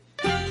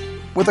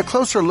with a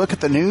closer look at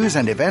the news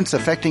and events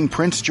affecting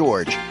Prince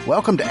George.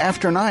 Welcome to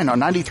After 9 on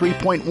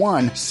 93.1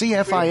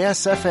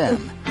 CFIS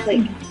FM.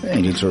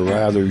 And it's a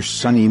rather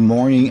sunny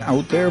morning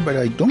out there, but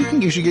I don't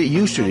think you should get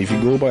used to it if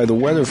you go by the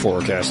weather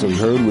forecast that we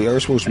heard. We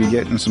are supposed to be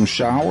getting some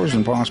showers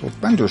and possible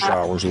thunder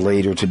showers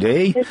later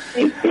today.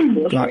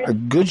 Got a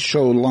good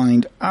show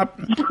lined up.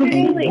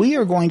 And we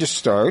are going to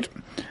start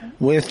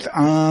with...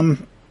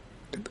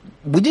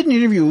 we did an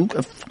interview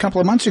a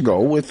couple of months ago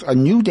with a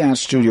new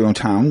dance studio in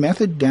town,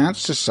 Method Dance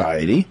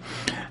Society,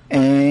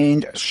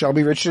 and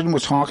Shelby Richardson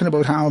was talking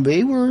about how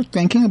they were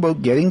thinking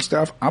about getting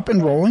stuff up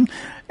and rolling.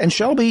 And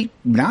Shelby,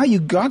 now you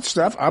got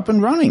stuff up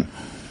and running.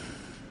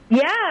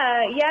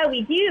 Yeah,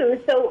 we do.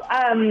 So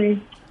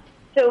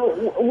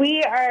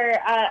we are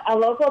a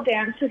local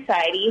dance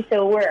society.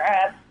 So we're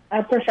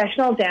a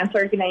professional dance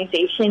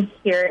organization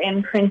here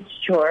in Prince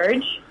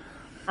George.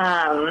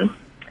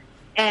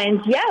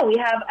 And, yeah, we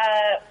have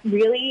a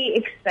really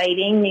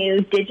exciting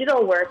new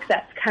digital work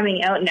that's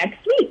coming out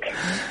next week.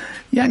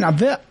 Yeah, now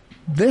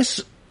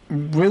this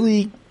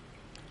really,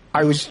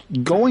 I was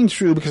going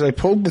through because I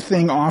pulled the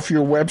thing off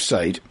your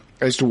website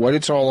as to what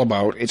it's all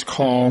about. It's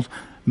called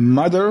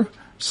Mother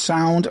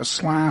Sound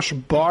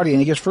 / Body.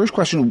 And I guess first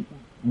question,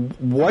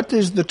 what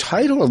does the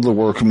title of the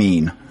work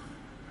mean?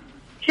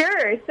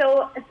 Sure.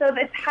 So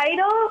the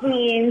title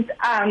means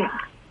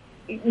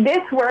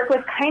this work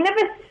was kind of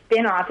a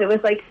spin-off. It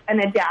was like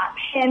an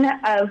adaptation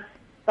of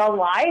the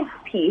live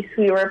piece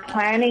we were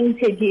planning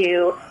to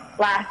do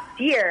last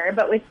year,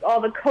 but with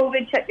all the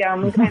COVID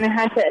shutdown, we kind of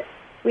had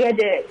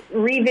to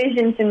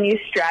revision some new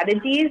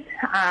strategies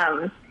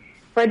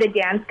for the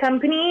dance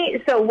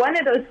company. So one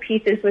of those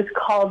pieces was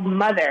called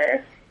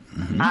Mother.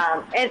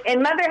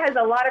 And mother has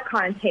a lot of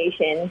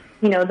connotation,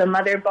 you know, the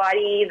mother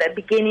body, the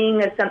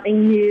beginning of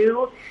something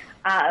new,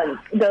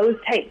 those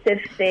types of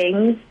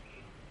things.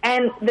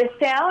 And the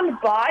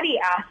sound body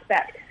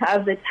aspect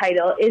of the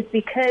title is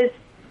because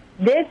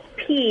this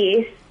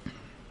piece,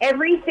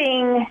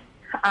 everything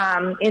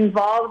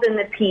involved in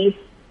the piece,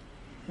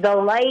 the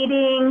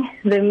lighting,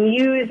 the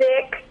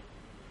music,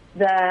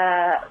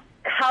 the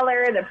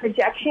color, the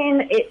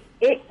projection,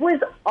 it was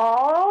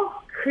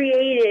all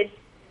created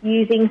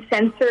using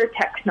sensor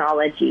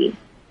technology.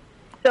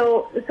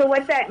 So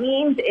what that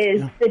means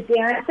is the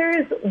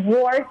dancers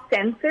wore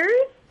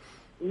sensors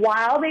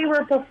while they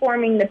were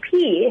performing the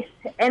piece,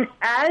 and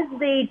as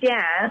they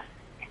danced,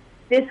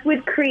 this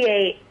would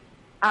create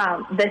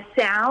the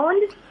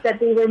sound that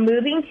they were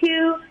moving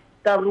to,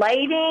 the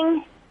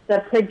lighting, the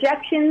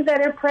projections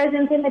that are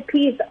present in the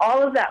piece,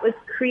 all of that was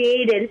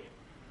created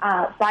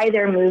by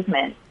their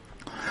movement.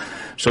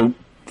 So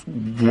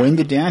when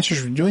the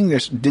dancers were doing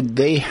this, did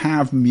they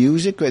have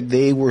music that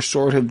they were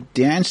sort of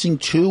dancing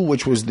to,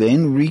 which was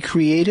then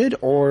recreated,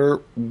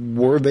 or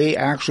were they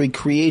actually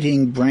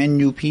creating brand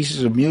new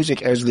pieces of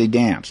music as they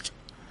danced?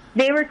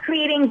 They were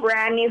creating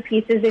brand new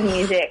pieces of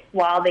music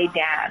while they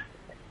danced.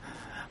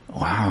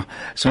 Wow.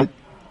 So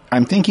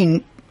I'm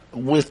thinking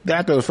with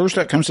that, the first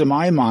that comes to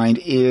my mind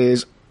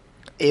is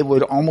it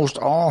would almost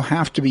all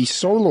have to be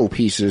solo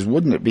pieces,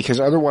 wouldn't it? Because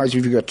otherwise,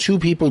 if you've got two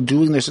people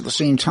doing this at the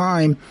same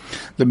time,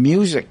 the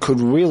music could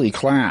really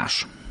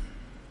clash.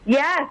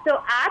 Yeah, so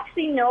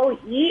actually, no,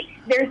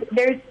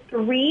 there's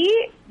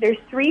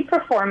three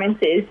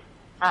performances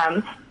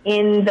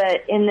in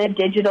the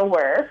digital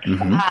work,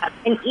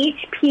 and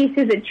each piece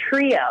is a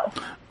trio.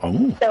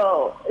 Oh.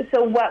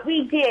 So what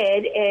we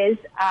did is,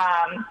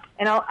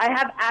 and I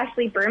have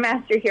Ashley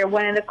Burmaster here,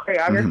 one of the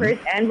choreographers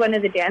and one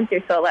of the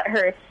dancers, so I'll let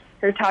her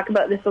talk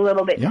about this a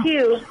little bit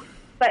too.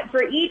 But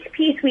for each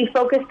piece, we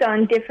focused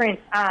on different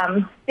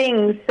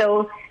things.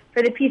 So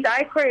for the piece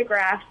I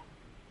choreographed,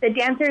 the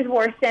dancers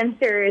wore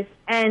sensors,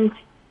 and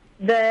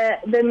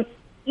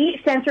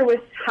each sensor was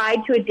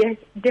tied to a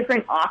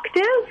different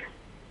octave.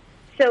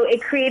 So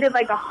it created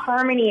like a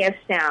harmony of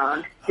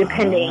sound,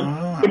 depending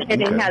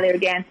how they were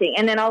dancing.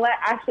 And then I'll let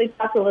Ashley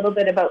talk a little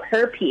bit about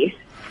her piece.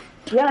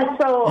 Yeah,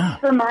 so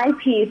for my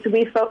piece,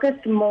 we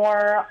focused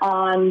more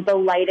on the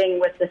lighting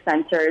with the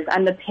sensors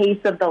and the pace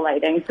of the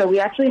lighting. So we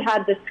actually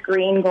had the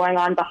screen going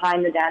on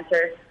behind the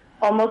dancers,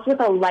 almost with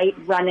a light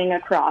running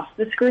across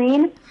the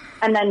screen.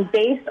 And then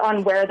based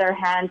on where their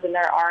hands and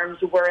their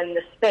arms were in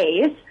the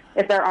space,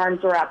 if their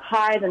arms were up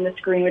high, then the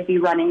screen would be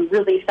running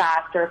really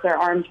fast, or if their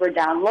arms were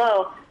down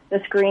low,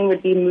 the screen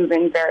would be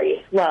moving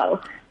very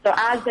slow. So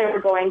as they were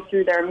going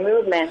through their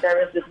movement, there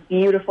was this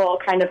beautiful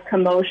kind of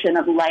commotion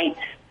of light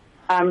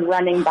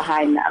running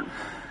behind them,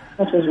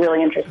 which was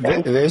really interesting.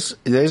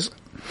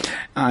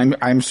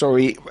 I'm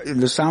sorry,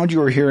 the sound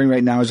you are hearing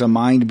right now is a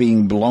mind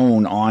being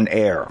blown on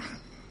air.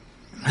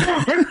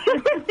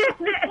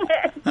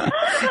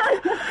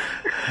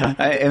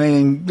 I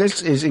mean,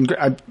 this is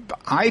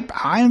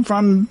I'm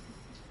from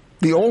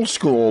the old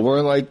school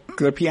where, like,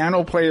 the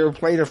piano player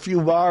played a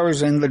few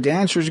bars and the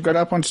dancers got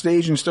up on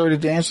stage and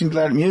started dancing to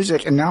that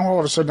music. And now all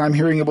of a sudden I'm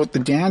hearing about the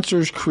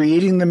dancers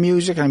creating the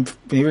music. I'm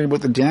hearing about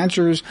the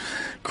dancers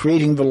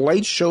creating the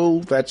light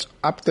show that's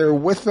up there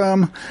with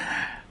them.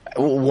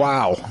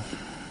 Wow.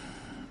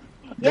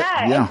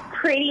 Yeah. It's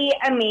pretty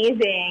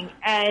amazing.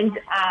 And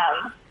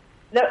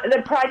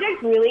the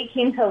project really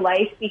came to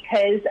life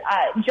because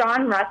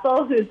John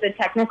Russell, who's the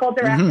technical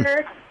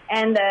director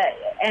and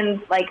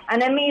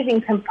an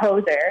amazing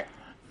composer,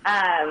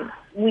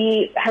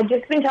 we had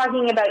just been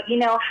talking about,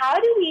 how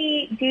do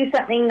we do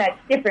something that's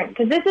different?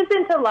 Because this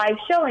isn't a live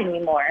show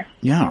anymore.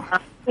 Yeah.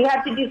 We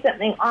have to do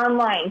something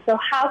online. So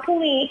how can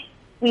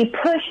we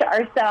push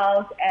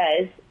ourselves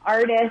as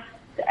artists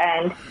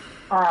and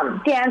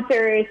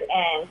dancers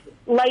and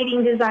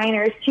lighting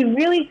designers to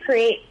really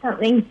create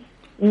something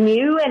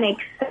new and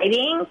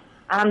exciting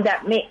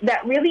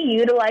that really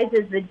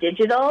utilizes the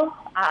digital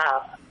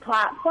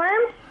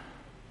platform?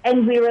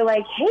 And we were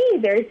like, hey,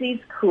 there's this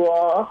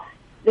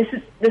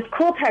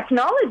cool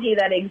technology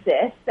that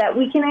exists that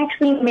we can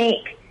actually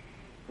make.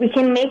 We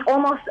can make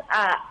almost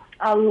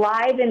a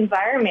live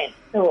environment.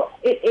 So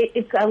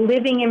it's a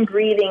living and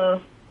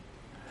breathing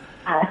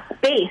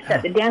space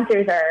that the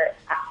dancers are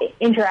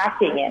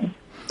interacting in.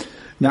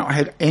 Now,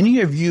 had any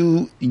of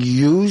you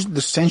used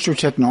the sensor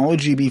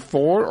technology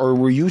before, or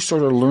were you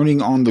sort of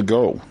learning on the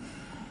go?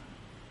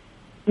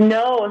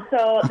 No,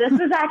 so this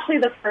is actually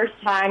the first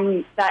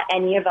time that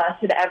any of us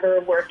had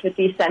ever worked with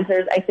these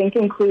sensors, I think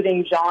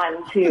including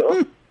John,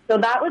 too. So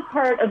that was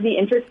part of the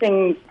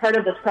interesting part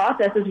of this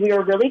process, is we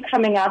were really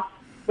coming up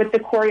with the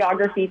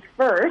choreography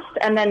first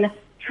and then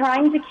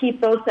trying to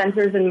keep those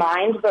sensors in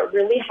mind, but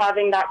really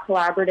having that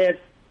collaborative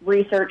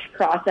research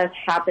process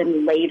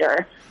happen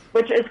later,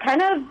 which is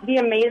kind of the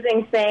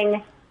amazing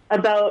thing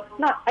about,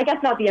 not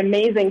the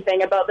amazing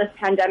thing about this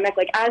pandemic,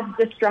 like as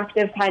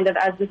destructive kind of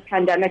as this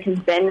pandemic has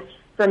been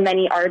for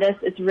many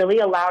artists, it's really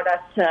allowed us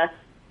to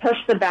push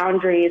the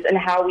boundaries in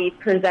how we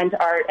present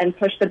art and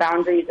push the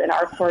boundaries in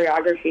our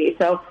choreography.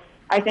 So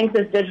I think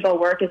this digital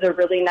work is a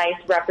really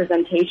nice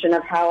representation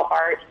of how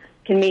art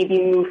can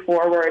maybe move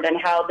forward and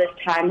how this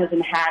time has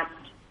enhanced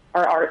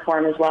our art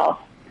form as well.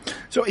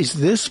 So is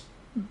this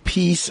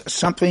piece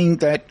something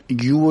that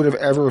you would have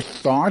ever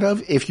thought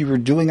of if you were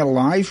doing a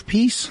live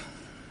piece?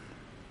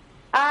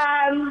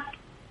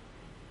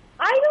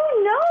 I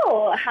don't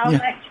know how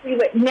much we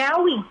would.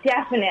 Now we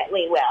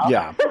definitely will.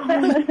 Yeah.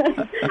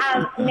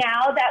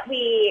 Now that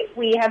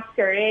we have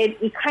started,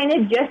 we kind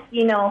of just,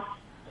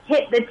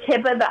 hit the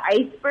tip of the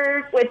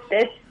iceberg with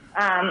this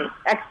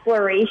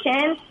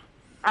exploration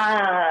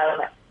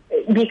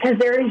because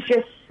there is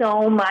just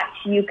so much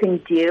you can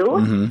do.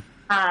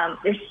 Mm-hmm.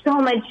 There's so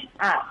much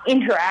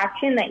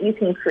interaction that you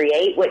can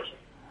create,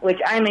 which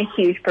I'm a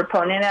huge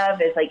proponent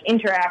of, is like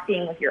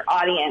interacting with your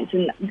audience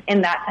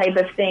and that type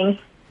of thing.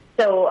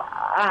 So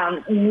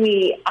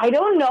I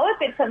don't know if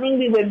it's something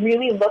we would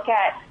really look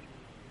at.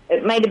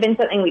 It might have been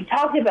something we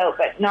talked about,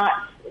 but not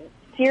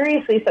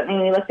seriously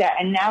something we looked at.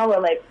 And now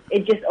we're like,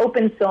 it just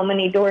opens so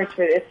many doors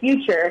for the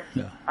future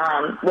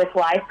with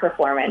live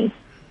performance.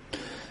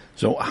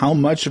 So how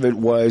much of it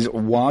was,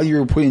 while you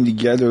were putting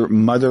together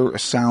Mother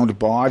Sound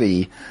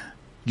Body,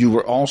 you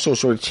were also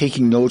sort of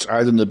taking notes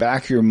either in the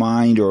back of your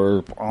mind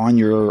or on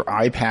your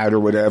iPad or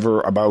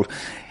whatever about,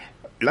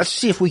 let's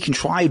see if we can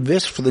try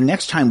this for the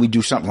next time we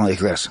do something like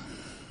this?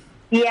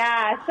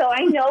 Yeah, so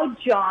I know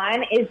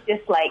John is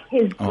just like,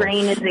 his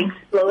brain is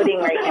exploding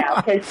right now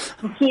because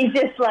he's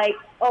just like,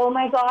 oh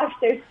my gosh,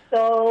 there's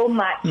so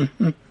much.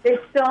 There's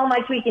so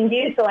much we can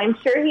do. So I'm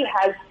sure he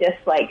has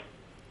just like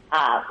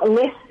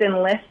lists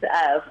and lists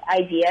of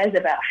ideas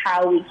about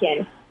how we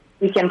can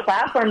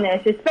platform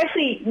this,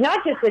 especially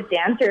not just with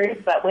dancers,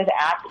 but with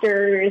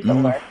actors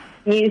or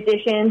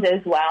musicians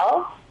as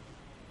well.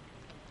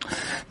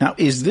 Now,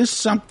 is this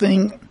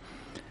something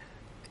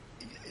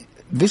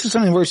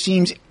where it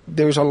seems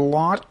there's a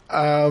lot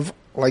of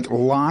like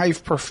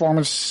live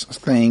performance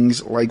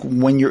things, like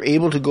when you're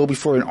able to go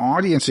before an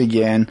audience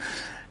again,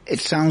 it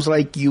sounds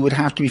like you would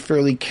have to be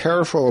fairly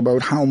careful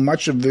about how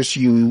much of this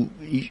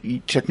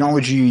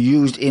technology you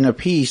used in a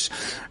piece,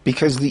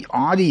 because the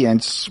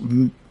audience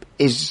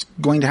is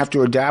going to have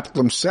to adapt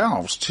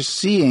themselves to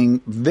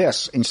seeing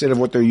this instead of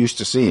what they're used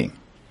to seeing.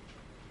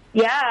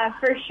 Yeah,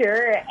 for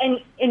sure.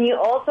 And you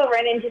also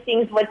run into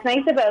things. What's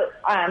nice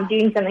about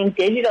doing something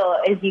digital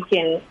is you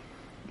can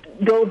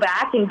go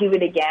back and do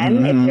it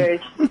again.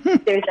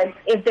 If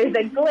there's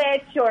a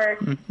glitch or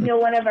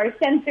one of our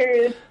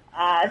sensors,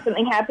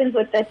 something happens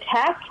with the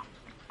tech.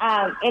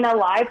 In a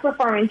live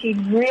performance, you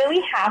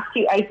really have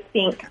to, I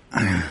think,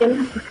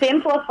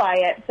 simplify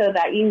it so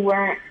that you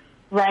weren't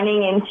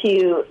running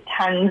into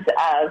tons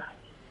of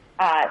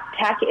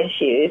tech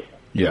issues.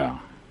 Yeah.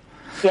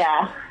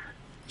 Yeah.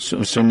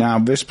 So now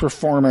this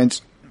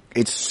performance,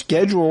 it's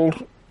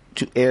scheduled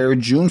to air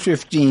June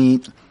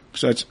 15th.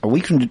 So it's a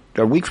week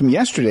from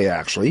yesterday,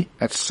 actually,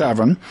 at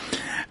 7.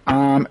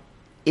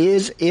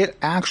 Is it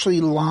actually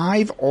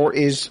live, or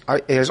has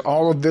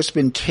all of this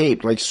been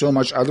taped, like so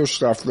much other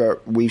stuff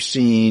that we've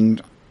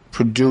seen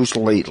produced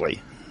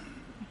lately?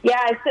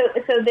 Yeah,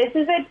 so this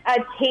is a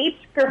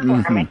taped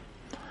performance.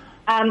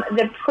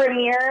 The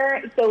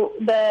premiere, so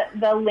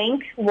the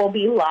link will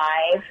be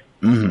live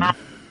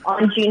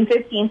on June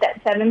 15th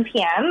at 7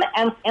 p.m.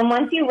 And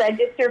once you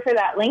register for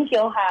that link,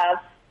 you'll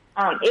have,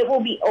 it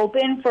will be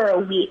open for a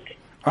week.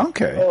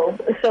 Okay.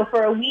 So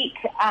for a week,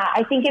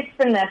 I think it's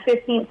from the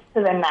 15th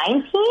to the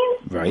 19th.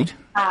 Right.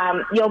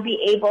 You'll be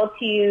able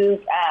to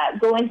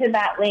go into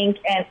that link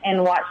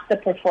and watch the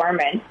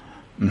performance.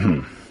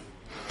 Mm-hmm.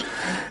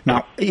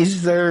 Now,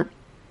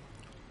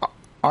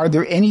 are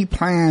there any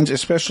plans,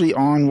 especially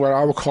on what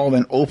I will call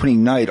an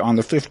opening night on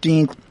the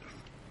 15th,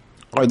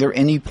 are there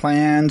any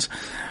plans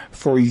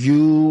for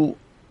you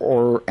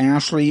or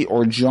Ashley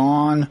or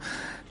John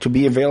to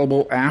be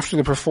available after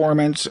the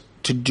performance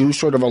to do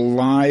sort of a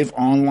live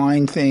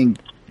online thing,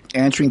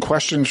 answering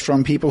questions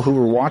from people who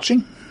were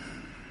watching?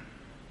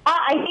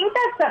 I think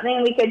that's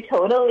something we could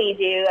totally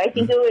do. I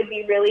think it would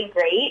be really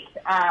great,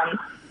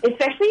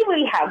 especially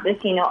when we have this,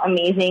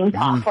 amazing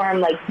platform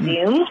like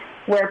Zoom,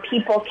 where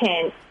people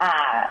can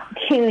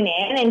tune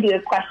in and do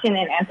a question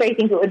and answer. I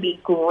think it would be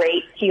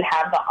great to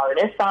have the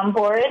artists on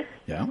board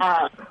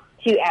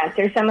to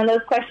answer some of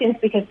those questions,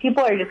 because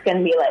people are just going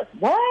to be like,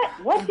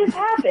 what just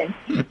happened?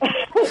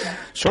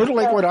 Sort of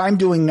like what I'm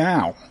doing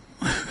now.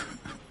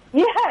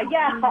 Yeah.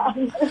 Yeah.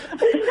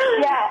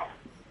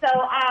 So,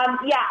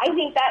 I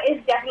think that is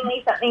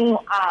definitely something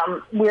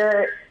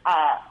we're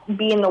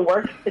be in the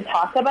works to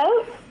talk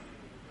about,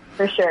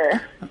 for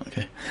sure.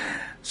 Okay.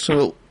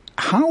 So,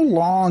 how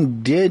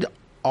long did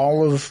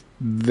all of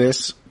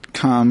this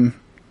come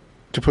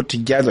to put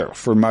together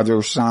for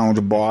Mother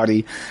Sound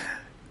Body?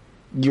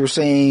 You're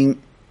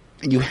saying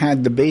you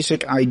had the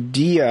basic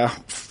idea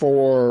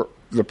for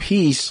the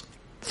piece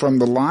from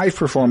the live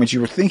performance you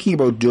were thinking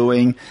about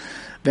doing.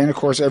 Then, of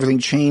course, everything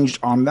changed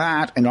on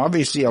that, and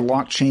obviously a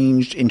lot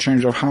changed in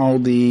terms of how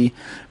the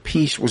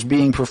piece was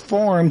being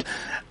performed.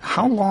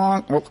 How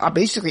long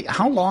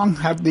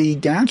have the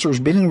dancers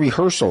been in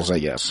rehearsals, I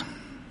guess?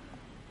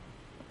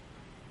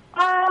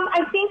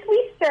 I think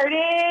we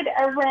started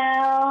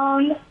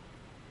around...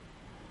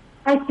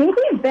 I think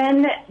we've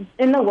been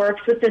in the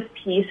works with this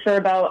piece for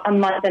about a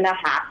month and a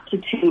half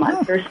to 2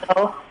 months or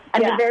so.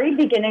 And the very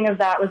beginning of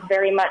that was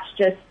very much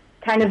just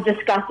kind of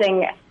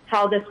discussing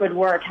how this would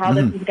work, how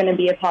this is going to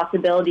be a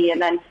possibility.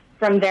 And then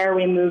from there,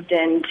 we moved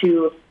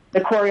into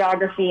the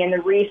choreography and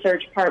the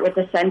research part with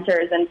the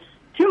censors. And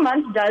 2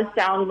 months does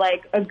sound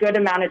like a good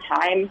amount of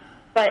time.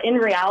 But in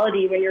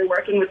reality, when you're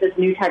working with this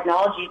new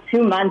technology,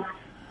 2 months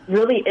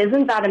really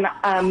isn't that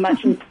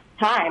much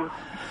time.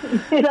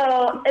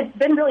 So it's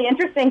been really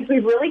interesting, because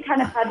we've really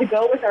kind of had to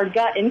go with our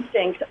gut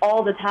instinct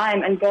all the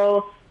time and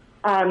go,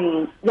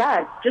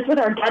 just with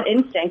our gut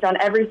instinct on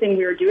everything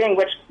we were doing,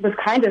 which was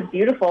kind of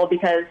beautiful,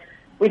 because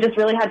we just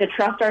really had to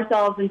trust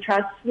ourselves and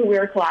trust who we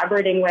were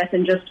collaborating with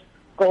and just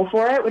go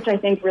for it, which I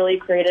think really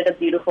created a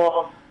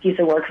beautiful piece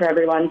of work for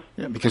everyone.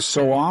 Yeah, because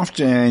so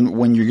often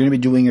when you're going to be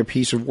doing a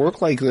piece of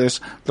work like this,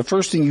 the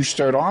first thing you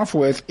start off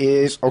with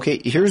is, okay,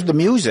 here's the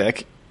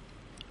music.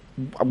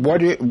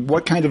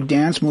 What kind of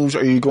dance moves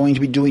are you going to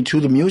be doing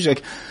to the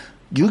music?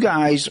 You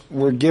guys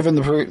were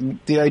given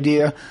the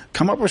idea,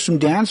 come up with some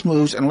dance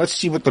moves and let's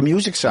see what the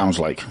music sounds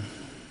like.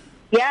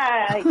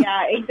 Yeah,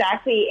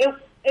 exactly.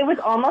 It was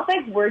almost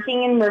like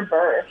working in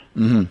reverse.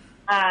 Mm-hmm.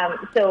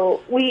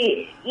 So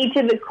each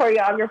of the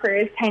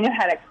choreographers kind of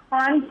had a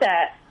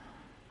concept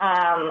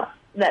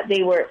that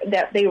they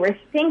were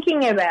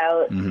thinking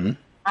about,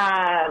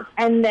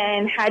 and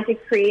then had to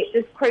create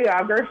this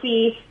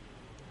choreography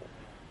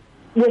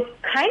with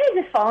kind of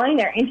just following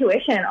their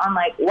intuition on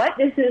like what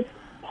this is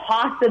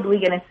possibly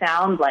going to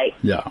sound like.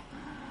 Yeah.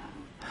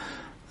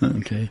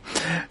 Okay.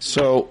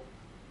 So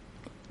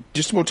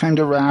just about time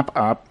to wrap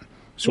up.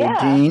 So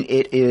again,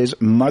 it is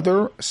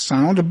Mother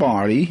Sound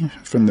Body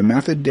from the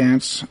Method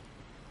Dance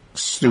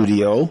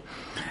Studio.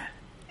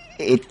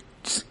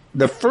 It's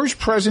the first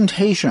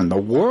presentation, the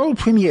world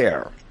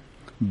premiere,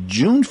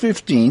 June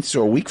 15th,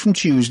 so a week from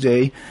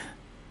Tuesday,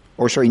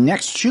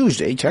 next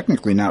Tuesday,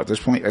 technically now at this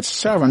point, at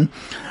 7.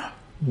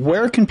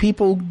 Where can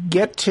people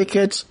get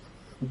tickets?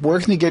 Where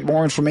can they get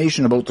more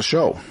information about the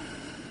show?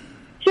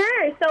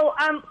 Sure. So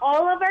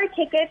all of our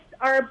tickets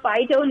are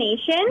by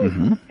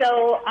donation.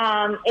 So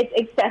it's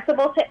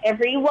accessible to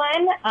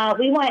everyone.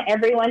 We want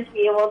everyone to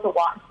be able to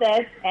watch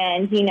this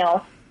and,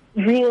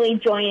 really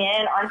join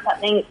in on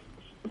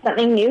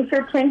something new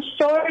for Prince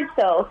George.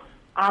 So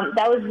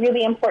that was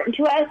really important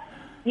to us.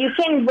 You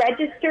can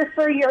register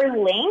for your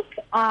link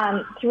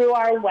through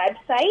our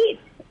website.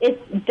 It's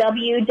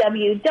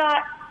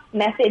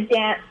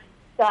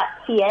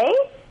www.methoddance.ca.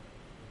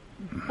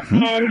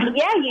 And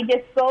you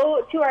just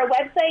go to our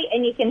website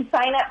and you can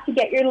sign up to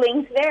get your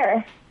link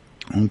there.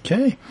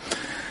 Okay.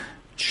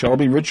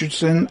 Shelby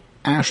Richardson,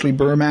 Ashley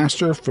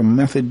Burmaster from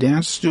Method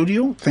Dance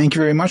Studio, thank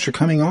you very much for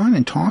coming on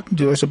and talking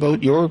to us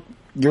about your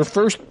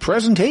first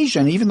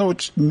presentation, even though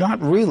it's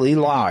not really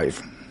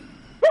live.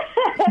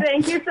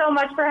 Thank you so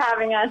much for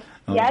having us.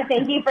 Yeah,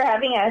 thank you for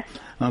having us.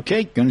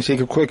 Okay, going to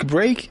take a quick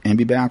break and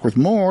be back with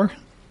more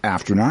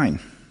after 9.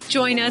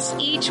 Join us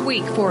each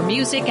week for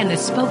Music and the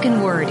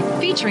Spoken Word,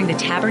 featuring the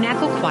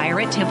Tabernacle Choir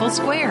at Temple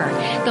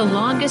Square, the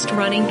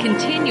longest-running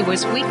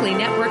continuous weekly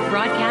network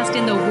broadcast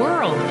in the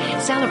world,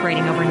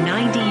 celebrating over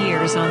 90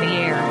 years on the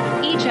air.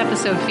 Each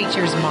episode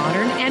features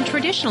modern and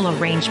traditional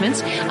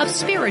arrangements of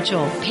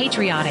spiritual,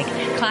 patriotic,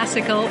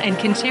 classical, and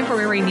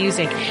contemporary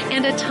music,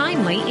 and a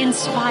timely,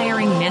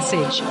 inspiring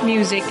message.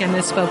 Music and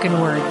the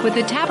Spoken Word with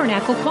the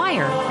Tabernacle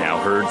Choir. Now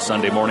heard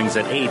Sunday mornings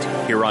at 8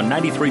 here on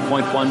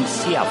 93.1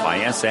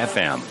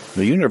 CFIS-FM.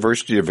 The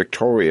University of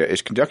Victoria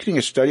is conducting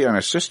a study on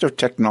assistive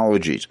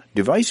technologies,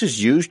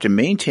 devices used to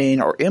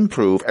maintain or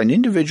improve an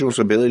individual's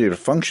ability to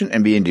function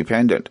and be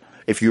independent.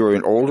 If you are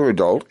an older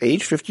adult,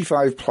 age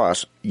 55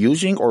 plus,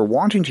 using or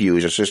wanting to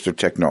use assistive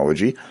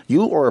technology,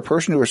 you or a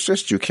person who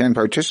assists you can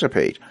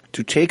participate.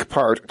 To take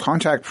part,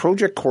 contact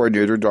Project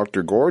Coordinator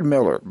Dr. Gord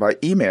Miller by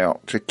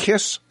email to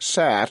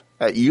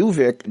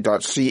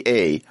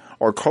kisssat@uvic.ca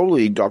or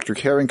colleague Dr.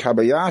 Karen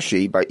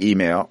Kabayashi by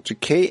email to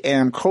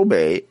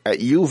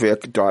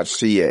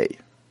kmkobe@uvic.ca.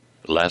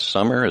 Last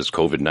summer, as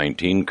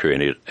COVID-19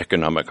 created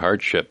economic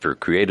hardship for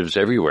creatives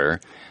everywhere,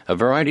 a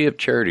variety of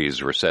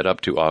charities were set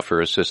up to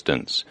offer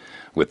assistance.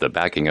 With the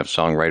backing of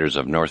Songwriters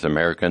of North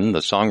America, the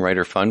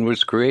Songwriter Fund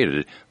was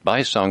created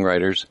by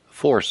songwriters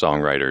for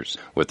songwriters.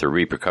 With the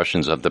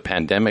repercussions of the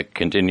pandemic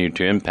continuing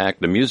to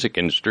impact the music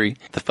industry,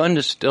 the fund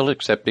is still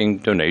accepting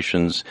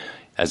donations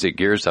as it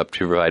gears up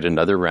to provide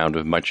another round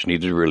of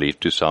much-needed relief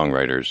to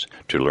songwriters.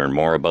 To learn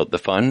more about the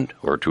fund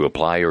or to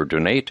apply or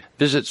donate,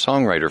 visit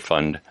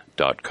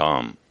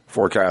songwriterfund.com.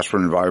 Forecast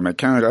from Environment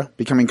Canada,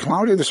 becoming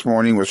cloudy this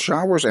morning with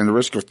showers and the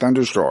risk of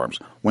thunderstorms.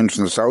 Winds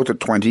from the south at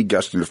 20,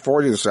 gusting to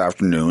 40 this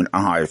afternoon,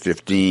 a high of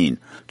 15.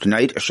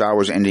 Tonight,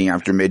 showers ending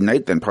after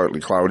midnight, then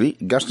partly cloudy,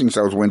 gusting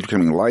south winds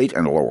becoming light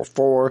and a low of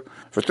 4.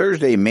 For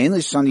Thursday,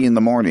 mainly sunny in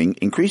the morning,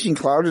 increasing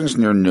cloudiness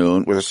near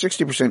noon with a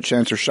 60%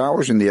 chance of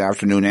showers in the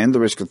afternoon and the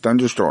risk of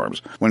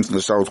thunderstorms. Winds from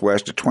the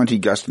southwest at 20,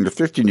 gusting to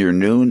 50 near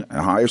noon,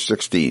 a high of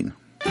 16.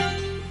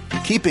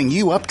 Keeping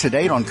you up to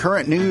date on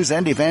current news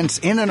and events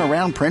in and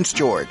around Prince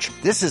George.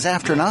 This is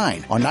After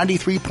 9 on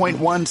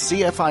 93.1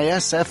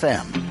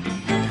 CFIS-FM.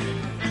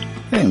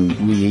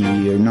 And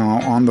we are now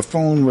on the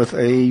phone with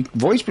a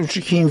voice which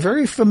became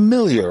very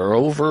familiar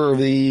over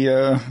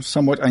the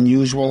somewhat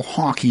unusual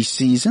hockey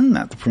season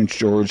that the Prince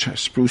George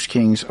Spruce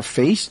Kings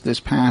faced this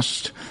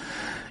past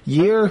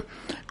year.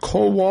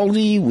 Cole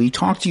Waldy, we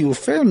talked to you a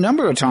fair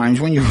number of times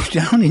when you were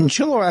down in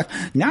Chilliwack.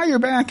 Now you're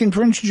back in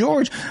Prince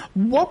George.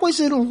 What was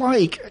it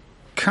like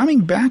coming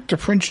back to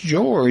Prince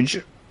George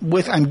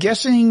with, I'm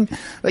guessing,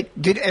 like,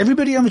 did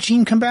everybody on the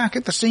team come back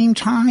at the same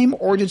time,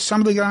 or did some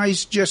of the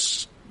guys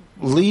just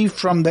leave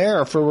from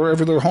there for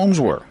wherever their homes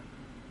were?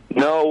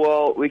 No,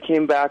 well, we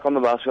came back on the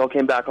bus. We all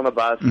came back on the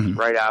bus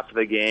right after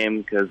the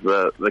game because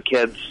the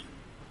kids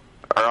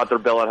are at their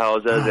billet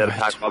houses. They had to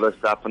pack all their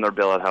stuff in their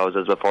billet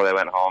houses before they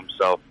went home.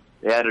 So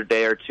they had a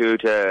day or two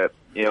to,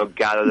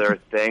 gather their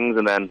things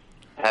and then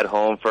head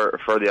home for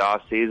the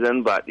off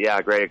season. But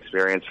yeah, great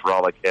experience for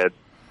all the kids.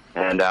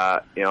 And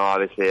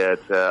obviously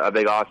it's a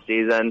big off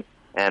season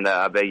and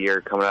a big year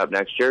coming up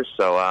next year.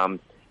 So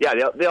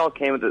we all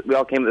came at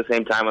the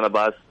same time on the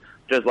bus,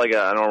 just like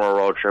a normal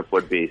road trip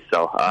would be.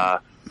 So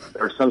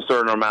there's some sort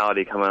of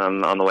normality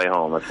coming on the way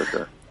home, that's for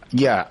sure.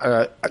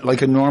 Yeah,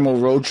 like a normal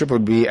road trip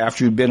would be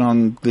after you've been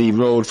on the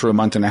road for a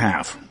month and a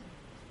half.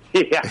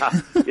 Yeah,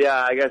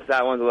 I guess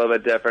that one's a little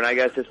bit different. I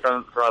guess just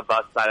from a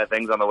bus side of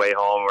things on the way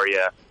home, where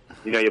you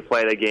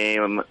play the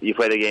game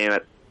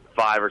at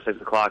 5 or 6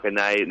 o'clock at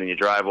night, and then you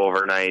drive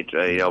overnight,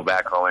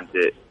 back home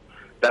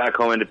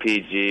into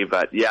PG.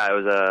 But yeah, it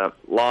was a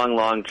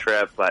long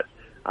trip, but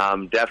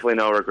definitely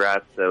no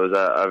regrets. It was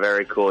a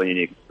very cool and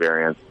unique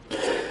experience.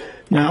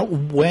 Now,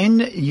 when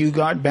you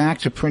got back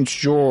to Prince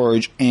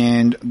George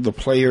and the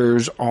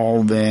players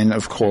all then,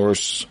 of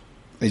course,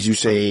 as you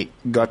say,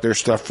 got their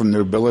stuff from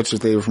their billets if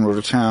they were from out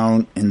of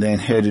town and then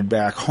headed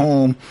back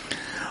home,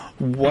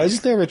 was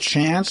there a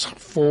chance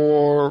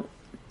for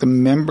the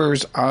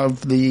members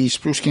of the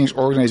Spruce Kings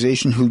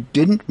organization who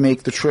didn't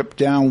make the trip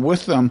down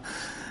with them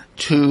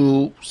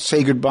to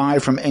say goodbye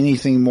from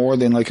anything more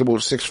than like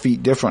about 6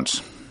 feet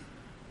difference?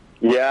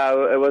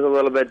 Yeah, it was a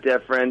little bit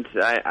different.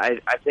 I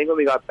think when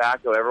we got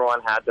back, though,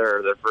 everyone had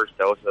their first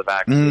dose of the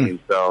vaccine,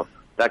 so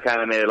that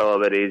kind of made it a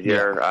little bit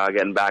easier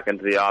getting back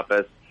into the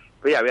office.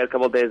 But yeah, we had a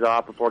couple of days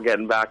off before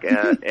getting back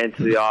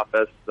into the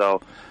office.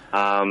 So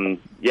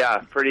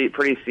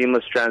pretty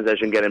seamless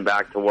transition getting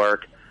back to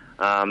work.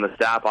 The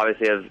staff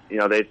obviously have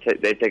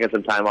they've taken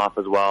some time off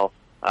as well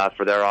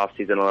for their off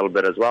season a little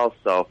bit as well.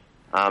 So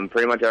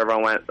pretty much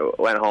everyone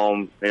went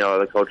home.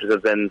 The coaches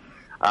have been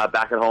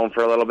back at home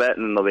for a little bit,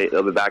 and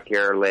they'll be back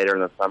here later in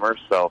the summer.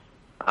 So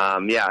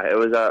it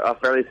was a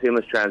fairly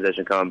seamless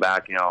transition coming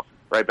back.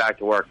 Right back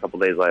to work a couple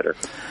days later.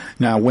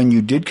 Now, when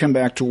you did come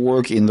back to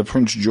work in the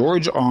Prince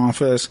George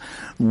office,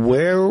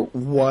 where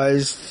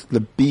was the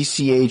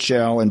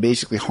BCHL and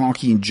basically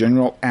hockey in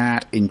general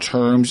at in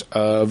terms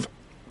of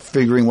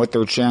figuring what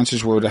their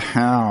chances were to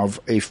have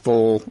a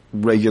full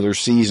regular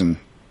season?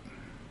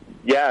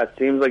 Yeah, it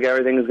seems like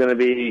everything's going to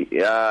be,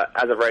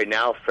 as of right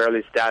now,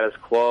 fairly status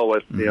quo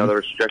with the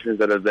restrictions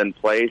that have been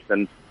placed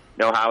and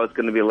how it's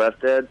going to be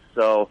lifted.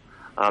 So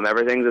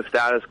everything's a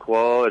status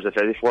quo. There's a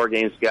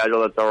 54-game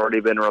schedule that's already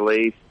been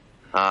released.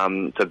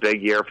 It's a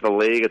big year for the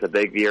league. It's a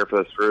big year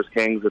for the Spruce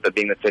Kings with it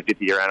being the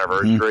 50th year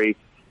anniversary.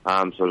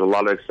 So there's a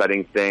lot of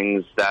exciting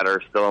things that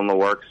are still in the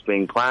works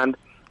being planned.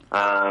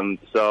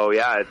 So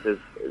yeah, it's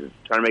just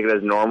trying to make it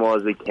as normal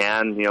as we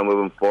can,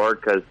 moving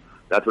forward, because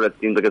that's what it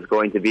seems like it's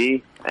going to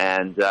be,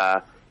 and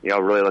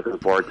really looking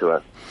forward to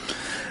it.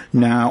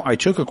 Now, I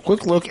took a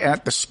quick look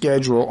at the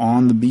schedule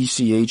on the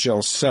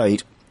BCHL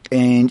site,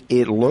 and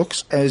it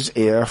looks as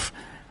if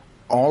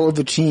all of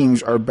the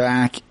teams are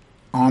back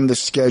on the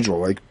schedule.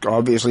 Like,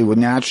 obviously,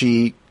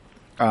 Wenatchee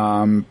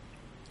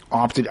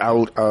opted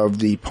out of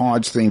the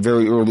pods thing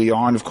very early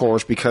on, of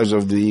course, because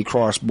of the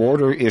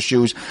cross-border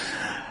issues.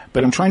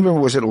 But I'm trying to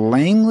remember, was it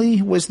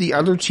Langley was the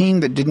other team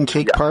that didn't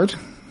take part?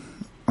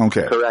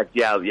 Okay. Correct.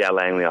 Yeah,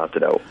 Langley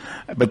opted out.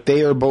 But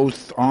they are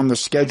both on the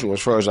schedule,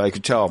 as far as I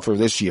could tell, for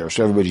this year,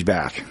 so everybody's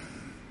back.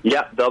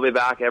 Yeah, they'll be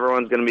back.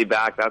 Everyone's going to be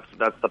back. That's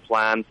the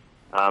plan, is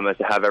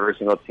to have every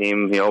single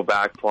team,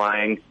 back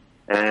playing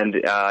and,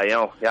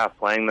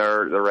 playing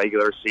their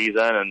regular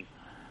season,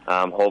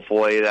 and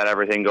hopefully that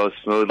everything goes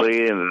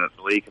smoothly and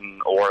the league can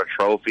award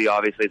a trophy.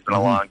 Obviously, it's been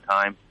a long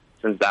time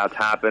since that's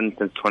happened,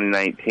 since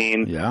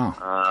 2019. Yeah.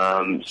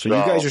 So you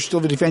guys are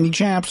still the defending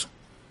champs?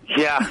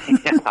 Yeah.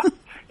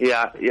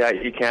 Yeah,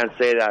 you can't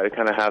say that. We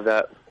kind of have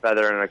that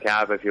feather in our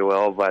cap, if you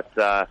will. But,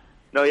 it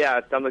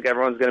sounds like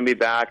everyone's going to be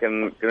back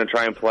and going to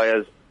try and play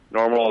as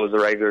normal as the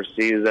regular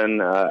season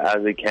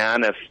as they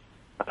can if,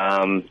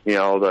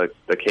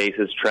 the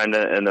cases trend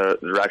in the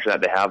direction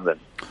that they have been.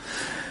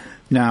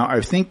 Now,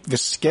 I think the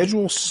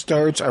schedule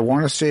starts, I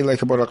want to say,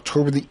 like about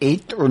October the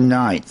 8th or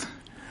 9th.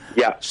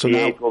 Yeah, so the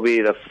 8th will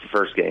be the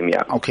first game,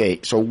 yeah. Okay,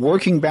 so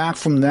working back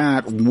from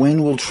that,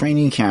 when will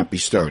training camp be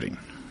starting?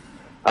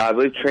 I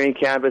believe training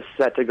camp is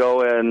set to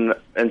go in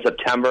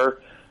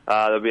September.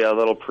 There'll be a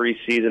little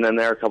preseason in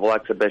there, a couple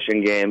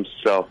exhibition games.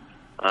 So,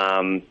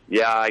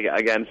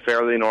 again,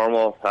 fairly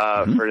normal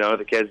for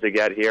the kids to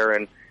get here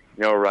and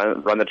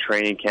run the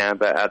training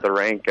camp at the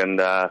rink. And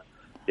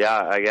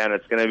again,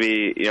 it's going to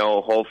be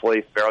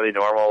hopefully fairly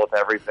normal with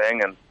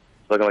everything, and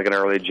it's looking like an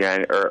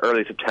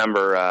early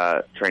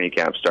September training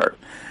camp start.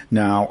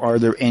 Now, are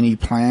there any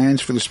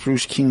plans for the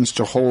Spruce Kings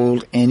to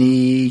hold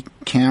any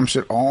camps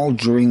at all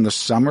during the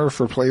summer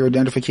for player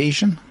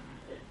identification?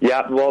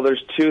 Yeah, well,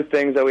 there's two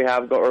things that we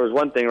have, or there's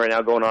one thing right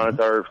now going on. It's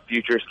our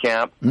Futures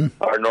Camp,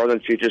 our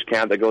Northern Futures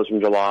Camp that goes from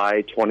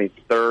July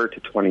 23rd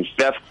to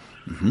 25th.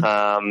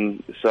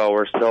 So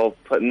we're still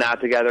putting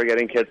that together,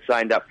 getting kids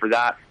signed up for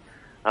that.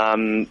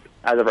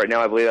 As of right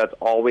now, I believe that's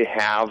all we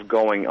have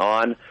going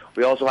on.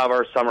 We also have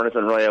our summer, it's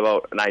not really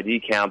about an ID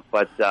camp,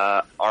 but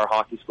our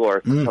hockey school,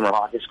 our summer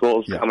hockey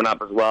school is coming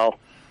up as well.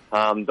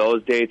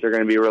 Those dates are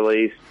going to be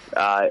released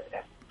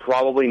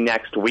probably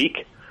next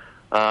week.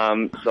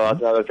 So that's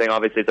another thing.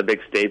 Obviously, it's a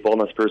big staple in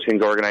the Spruce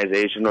Kings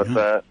organization with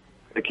the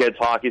kids'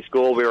 hockey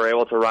school. We were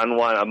able to run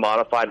a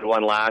modified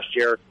one last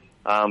year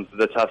for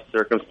the tough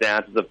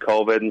circumstances of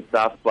COVID and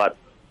stuff, but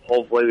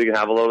hopefully we can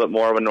have a little bit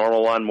more of a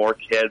normal one, more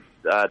kids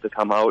to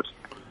come out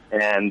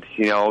and,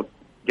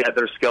 get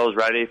their skills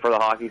ready for the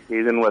hockey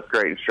season with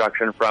great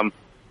instruction from,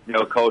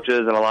 coaches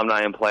and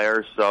alumni and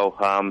players. So,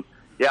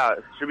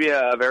 it should be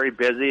a very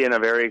busy and a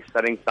very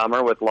exciting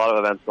summer with a lot of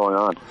events going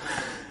on.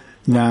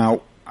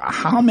 Now,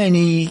 how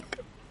many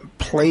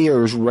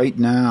players right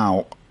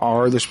now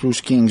are the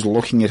Spruce Kings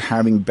looking at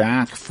having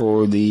back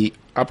for the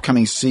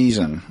upcoming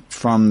season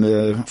from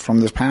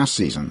this past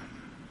season?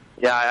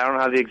 Yeah, I don't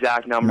have the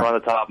exact number on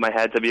the top of my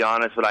head, to be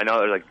honest, but I know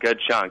there's a good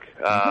chunk.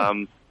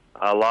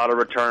 A lot of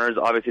returners,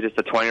 obviously just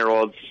the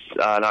 20-year-olds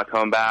not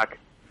coming back.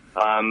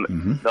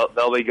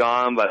 They'll be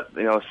gone, but,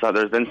 so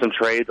there's been some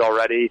trades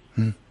already.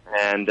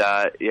 And,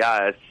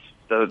 it's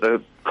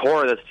the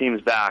core of this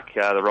team's back.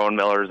 The Rowan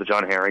Millers, the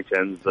John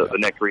Harringtons, the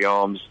Nick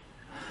Riomes.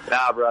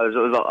 Yeah, brothers,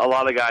 there's a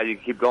lot of guys. You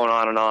can keep going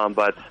on,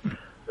 but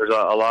there's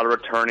a lot of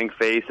returning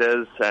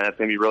faces, and it's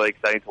going to be really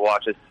exciting to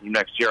watch this team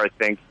next year, I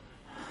think.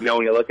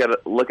 When you look at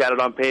it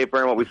on paper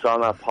and what we saw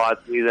in that pod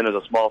season is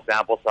a small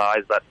sample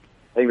size, but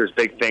I think there's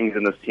big things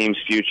in this team's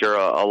future,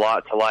 a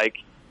lot to like.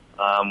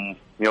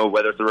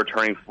 Whether it's the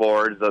returning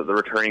forwards, the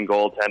returning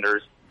goaltenders.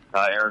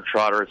 Aaron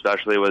Trotter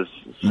especially was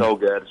so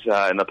good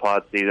in the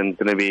pod season. It's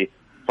going to be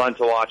fun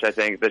to watch, I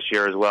think, this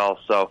year as well.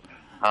 So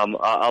a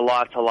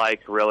lot to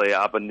like, really,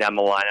 up and down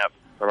the lineup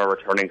from a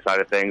returning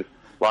side of things.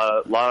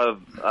 A lot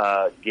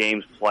of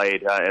games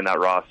played in that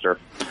roster.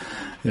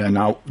 Yeah,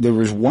 now, there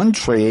was one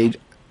trade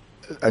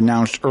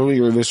announced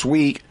earlier this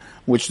week,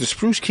 which the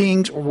Spruce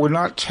Kings were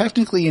not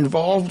technically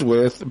involved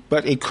with,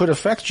 but it could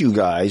affect you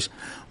guys,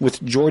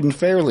 with Jordan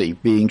Fairley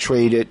being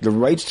traded, the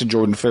rights to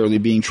Jordan Fairley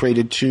being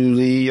traded to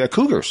the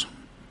Cougars.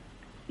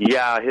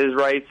 Yeah, his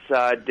rights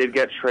did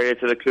get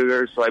traded to the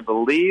Cougars, so I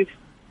believe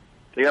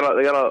they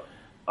got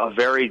a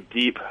very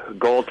deep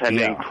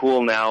goaltending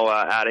pool now,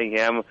 adding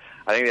him.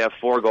 I think they have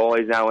 4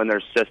 goalies now in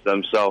their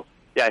system, so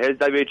his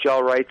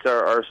WHL rights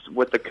are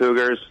with the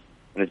Cougars,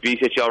 and his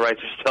BCHL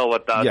rights are still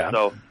with us. Yeah.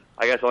 So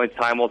I guess only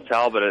time will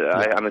tell, but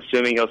I'm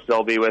assuming he'll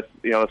still be with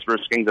the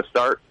Spruce Kings to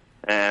start,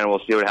 and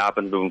we'll see what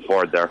happens moving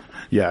forward there.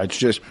 Yeah, it's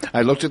just,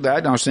 I looked at that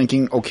and I was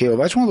thinking, okay, well,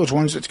 that's one of those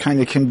ones that's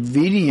kind of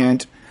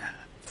convenient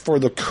for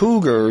the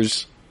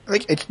Cougars.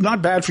 Like, it's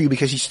not bad for you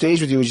because he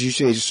stays with you, as you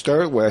say, to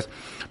start with.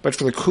 But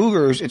for the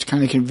Cougars, it's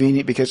kind of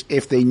convenient because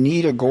if they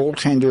need a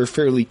goaltender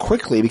fairly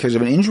quickly because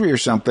of an injury or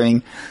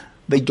something,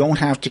 they don't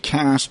have to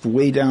cast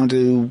way down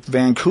to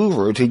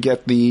Vancouver to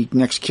get the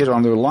next kid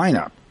on their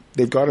lineup.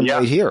 They've got him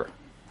right here.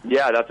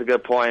 Yeah, that's a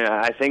good point.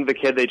 I think the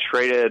kid they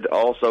traded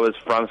also is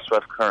from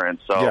Swift Current.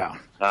 So,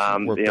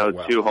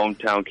 two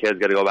hometown kids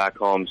got to go back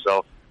home.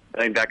 So I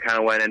think that kind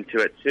of went into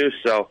it too.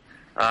 So,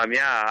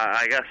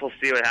 I guess we'll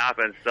see what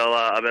happens. Still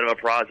a bit of a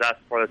process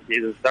before the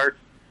season starts.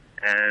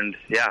 And,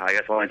 I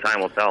guess only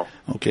time will tell.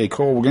 Okay,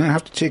 Cole, we're going to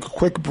have to take a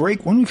quick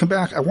break. When we come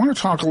back, I want to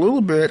talk a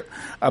little bit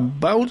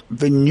about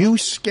the new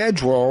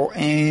schedule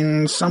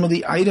and some of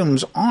the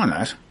items on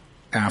it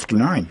after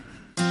 9.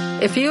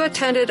 If you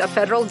attended a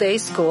federal day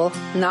school,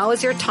 now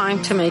is your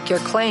time to make your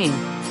claim.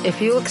 If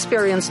you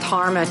experienced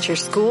harm at your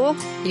school,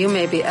 you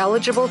may be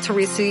eligible to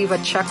receive a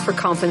check for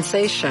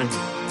compensation.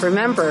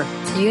 Remember,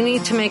 you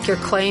need to make your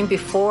claim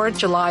before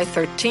July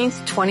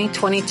 13th,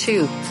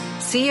 2022.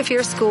 See if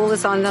your school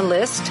is on the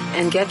list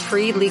and get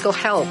free legal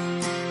help.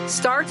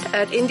 Start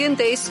at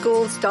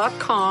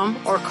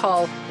IndianDaySchools.com or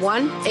call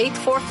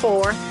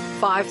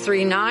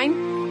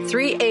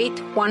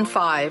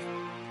 1-844-539-3815.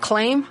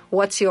 Claim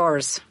what's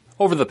yours.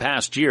 Over the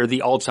past year,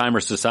 the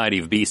Alzheimer's Society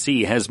of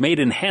BC has made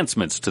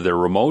enhancements to their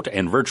remote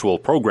and virtual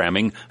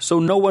programming so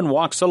no one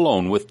walks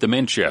alone with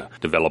dementia.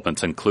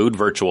 Developments include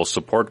virtual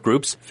support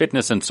groups,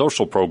 fitness and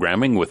social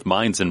programming with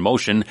Minds in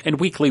Motion, and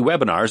weekly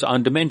webinars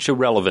on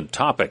dementia-relevant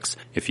topics.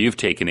 If you've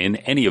taken in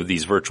any of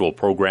these virtual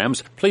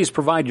programs, please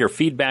provide your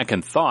feedback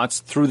and thoughts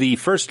through the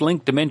First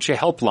Link Dementia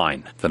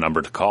Helpline. The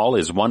number to call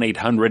is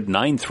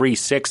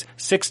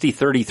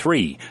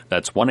 1-800-936-6033.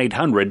 That's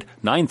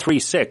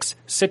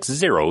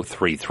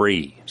 1-800-936-6033.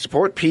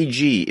 Support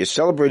PG is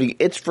celebrating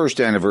its first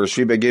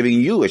anniversary by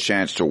giving you a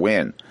chance to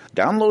win.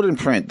 Download and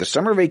print the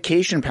Summer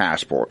Vacation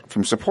Passport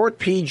from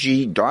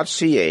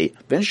supportpg.ca,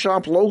 then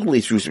shop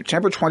locally through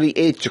September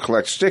 28th to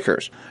collect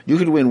stickers. You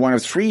could win one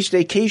of 3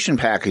 staycation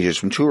packages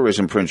from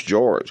Tourism Prince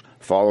George.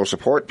 Follow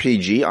Support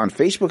PG on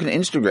Facebook and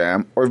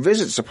Instagram, or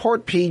visit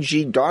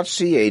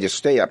supportpg.ca to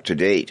stay up to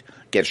date.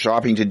 Get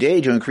shopping today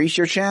to increase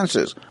your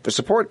chances. The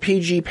Support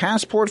PG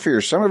Passport for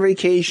your summer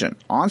vacation,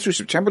 on through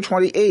September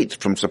 28th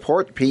from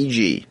Support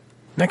PG.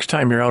 Next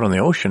time you're out on the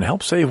ocean,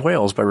 help save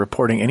whales by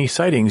reporting any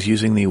sightings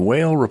using the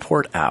Whale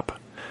Report app.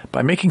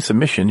 By making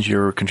submissions,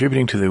 you're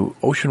contributing to the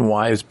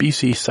OceanWise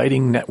BC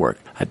Sighting Network,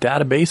 a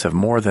database of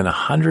more than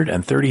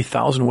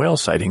 130,000 whale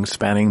sightings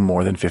spanning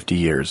more than 50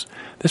 years.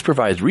 This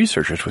provides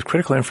researchers with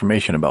critical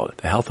information about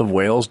the health of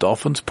whales,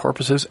 dolphins,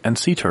 porpoises, and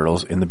sea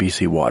turtles in the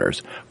BC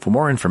waters. For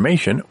more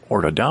information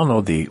or to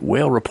download the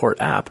Whale Report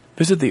app,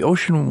 visit the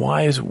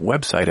OceanWise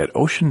website at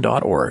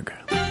ocean.org.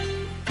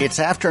 It's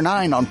after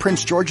 9 on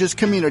Prince George's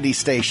Community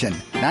Station,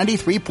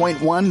 93.1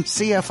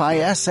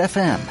 CFIS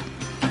FM.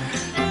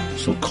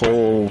 So,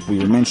 Cole, we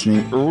were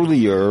mentioning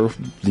earlier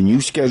the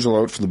new schedule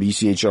out for the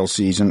BCHL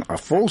season, a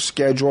full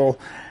schedule,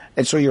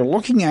 and so you're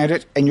looking at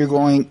it and you're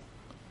going,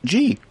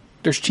 gee,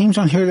 there's teams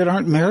on here that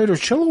aren't Merritt or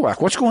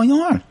Chilliwack. What's going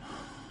on?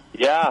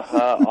 Yeah,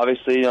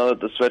 obviously,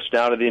 the switch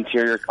down to the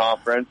Interior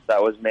Conference,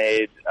 that was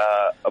made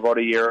about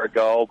a year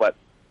ago, but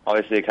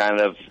obviously it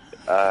kind of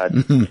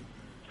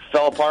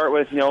fell apart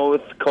with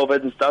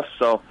COVID and stuff,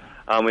 so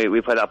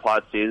we played that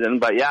pod season.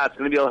 But, yeah, it's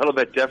going to be a little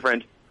bit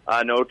different.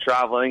 No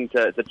traveling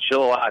to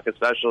Chilliwack,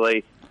 especially,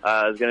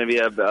 is going to be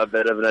a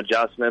bit of an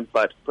adjustment,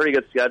 but pretty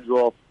good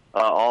schedule.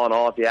 All in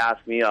all, if you ask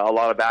me, a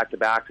lot of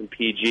back-to-backs in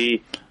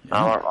PG.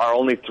 Our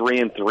only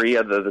 3-3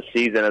 of the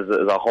season is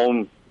a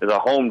home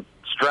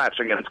stretch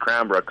against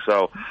Cranbrook.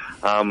 So,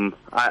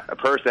 I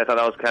personally, I thought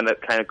that was kind of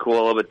cool,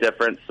 a little bit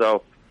different.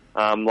 So,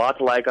 lots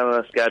to like on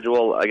the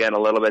schedule. Again, a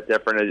little bit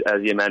different,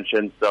 as you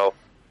mentioned. So,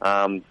 it's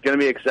going to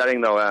be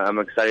exciting, though. I'm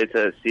excited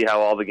to see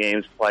how all the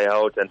games play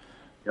out, and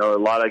a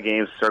lot of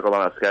games circled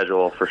on that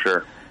schedule for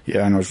sure.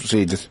 Yeah, and I was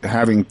saying, just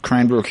having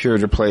Cranbrook here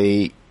to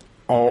play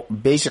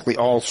basically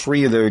all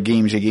 3 of their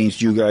games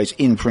against you guys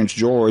in Prince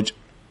George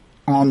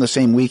on the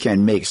same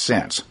weekend makes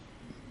sense.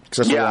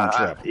 That's a long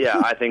trip.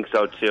 I think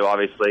so too.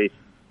 Obviously,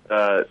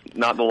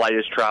 not the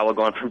lightest travel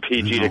going from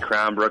PG to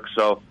Cranbrook,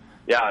 so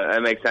yeah,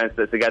 it makes sense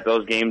to get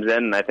those games in.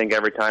 And I think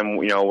every time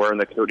we're in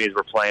the Kootenays,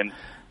 we're playing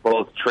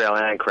both Trail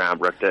and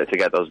Cranbrook to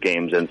get those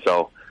games in.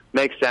 So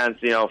makes sense,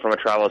 from a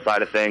travel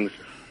side of things.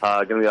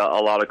 Going to be a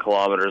lot of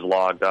kilometers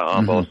logged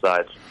on both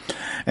sides.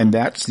 And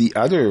that's the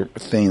other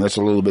thing that's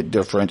a little bit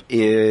different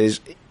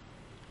is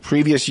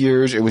previous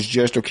years it was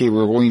just, okay,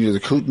 we're going to the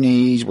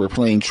Kootenays, we're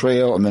playing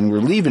Trail, and then we're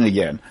leaving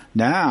again.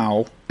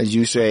 Now, as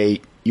you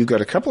say, you've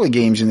got a couple of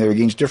games in there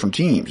against different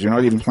teams. You're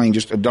not even playing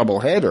just a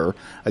doubleheader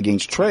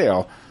against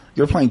Trail.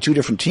 You're playing 2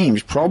 different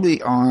teams,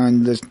 probably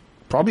on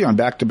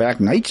back-to-back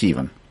nights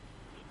even.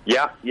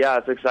 Yeah,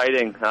 it's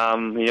exciting.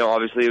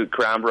 Obviously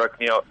Cranbrook,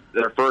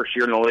 their first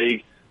year in the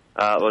league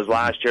was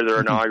last year, their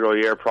inaugural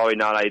year, probably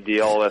not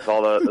ideal with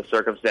all the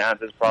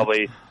circumstances,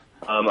 probably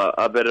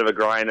a bit of a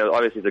grind.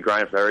 Obviously it's a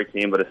grind for every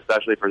team, but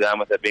especially for them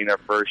with it being their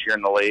first year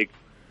in the league.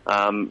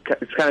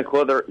 It's kind of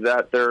cool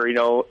that they're,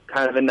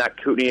 kind of in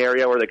that Kootenay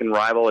area where they can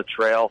rival a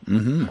Trail.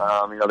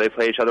 Mm-hmm. They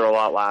played each other a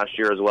lot last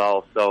year as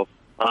well. So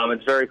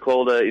it's very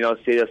cool to,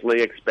 see this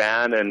league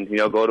expand and,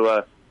 go to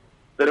a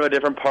bit of a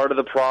different part of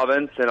the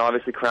province. And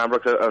obviously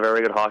Cranbrook's a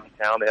very good hockey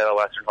town. They had a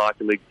Western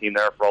Hockey League team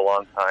there for a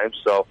long time.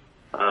 So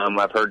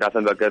I've heard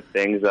nothing but good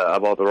things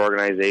about their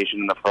organization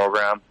and the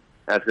program.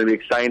 And it's going to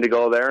be exciting to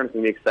go there, and it's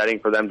going to be exciting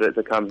for them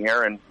to come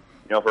here and,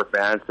 for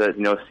fans to,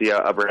 see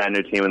a brand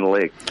new team in the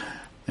league.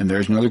 And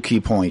there's another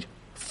key point.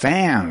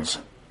 Fans.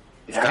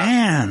 Yeah.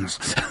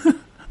 Fans.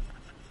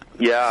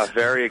 Yeah,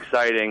 very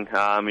exciting.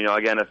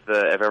 Again, if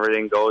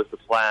everything goes to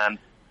plan,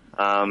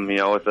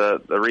 with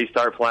the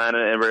restart plan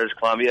in British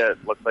Columbia,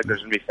 it looks like there's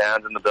going to be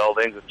fans in the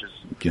buildings, which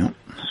is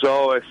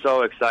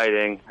so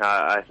exciting.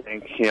 I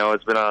think,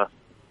 it's been a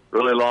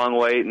really long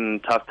wait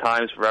and tough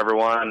times for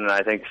everyone, and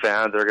I think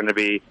fans are going to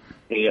be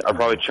are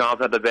probably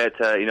chomping at the bit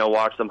to,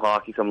 watch some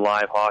hockey, some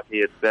live hockey.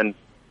 It's been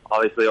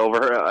obviously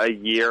over a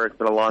year. It's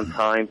been a long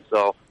time,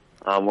 so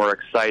we're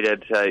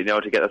excited to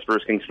get the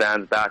Spruce Kings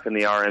fans back in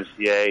the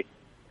RMCA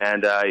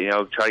and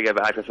try to get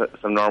back to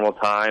some normal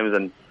times.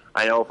 And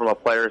I know from a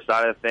player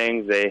side of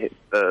things, the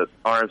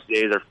RMCA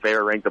is their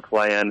favorite rink to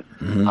play in,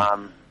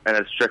 and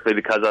it's strictly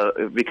because of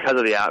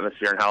the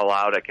atmosphere and how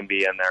loud it can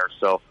be in there.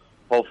 So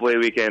hopefully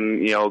we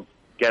can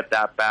get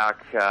that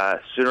back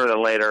sooner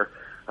than later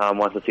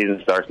once the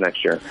season starts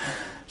next year.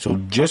 So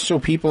just so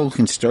people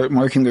can start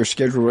marking their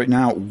schedule right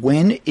now,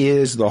 when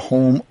is the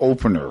home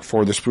opener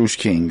for the Spruce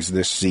Kings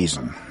this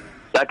season?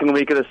 Second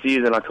week of the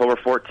season, October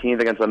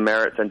 14th against the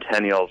Merritt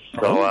Centennials.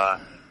 So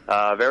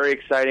very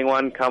exciting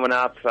one coming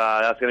up.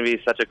 That's going to be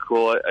such a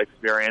cool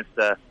experience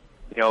to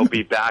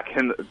be back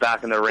in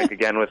the rink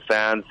again with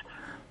fans.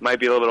 Might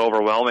be a little bit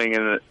overwhelming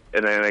in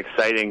an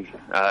exciting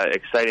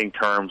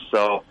terms.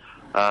 So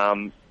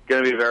going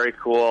to be very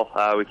cool.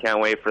 We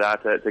can't wait for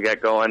that to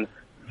get going.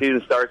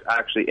 Season starts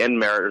actually in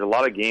Merritt. There's a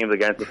lot of games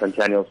against the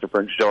Centennials for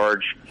Prince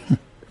George.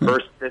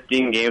 First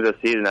 15 games of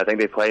the season, I think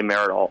they play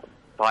Merritt all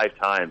 5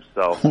 times.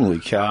 So holy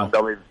cow!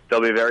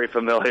 They'll be very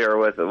familiar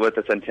with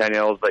the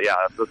Centennials. But yeah,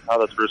 that's how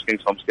the Spruce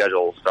Kings home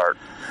schedule will start.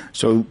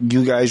 So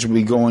you guys will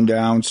be going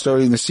down,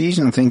 starting the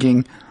season,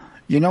 thinking,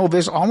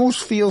 this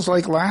almost feels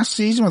like last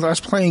season with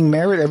us playing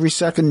Merritt every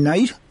second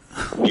night.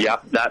 Yeah,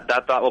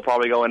 that thought will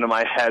probably go into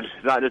my head.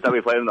 Not just that we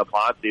played them in the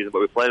pod season,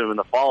 but we played them in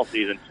the fall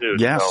season too.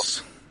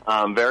 Yes.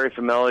 So, very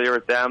familiar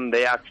with them.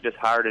 They actually just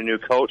hired a new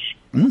coach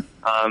in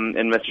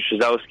Mr.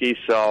 Shazowski,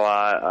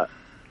 so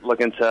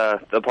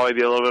they'll probably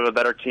be a little bit of a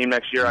better team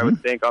next year, I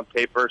would think, on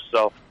paper.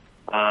 So,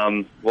 it's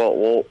going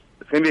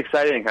to be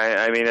exciting.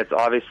 I mean, it's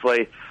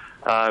obviously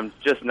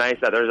just nice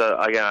that there's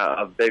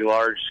a big,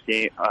 large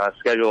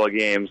schedule of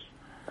games.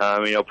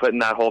 Putting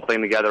that whole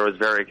thing together was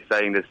very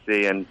exciting to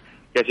see, and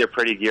gets you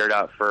pretty geared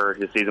up for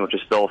the season, which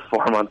is still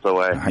 4 months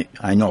away.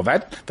 I know.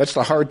 That's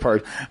the hard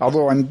part.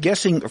 Although I'm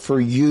guessing for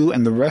you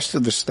and the rest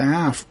of the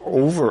staff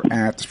over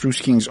at the Spruce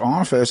Kings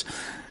office,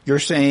 you're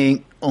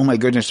saying, oh my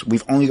goodness,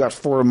 we've only got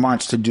 4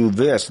 months to do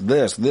this, and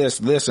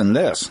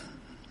this.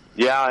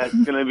 Yeah, it's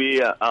going to be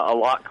a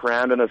lot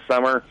crammed in the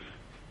summer,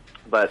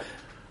 but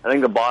I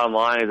think the bottom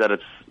line is that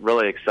it's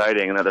really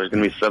exciting and that there's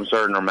going to be some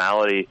sort of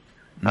normality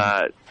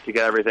to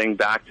get everything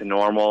back to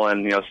normal.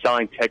 And,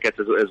 selling tickets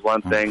is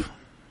one thing.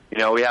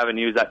 We haven't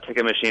used that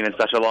ticket machine in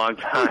such a long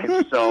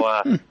time,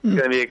 so it's going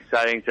to be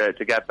exciting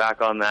to get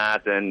back on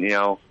that and,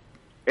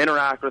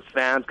 interact with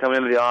fans coming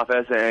into the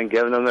office and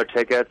giving them their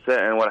tickets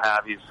and what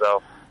have you.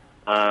 So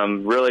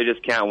really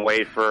just can't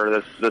wait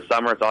for this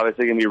summer. It's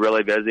obviously going to be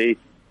really busy,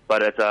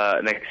 but it's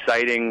an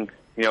exciting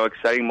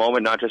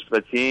moment, not just for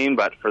the team,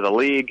 but for the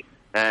league.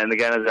 And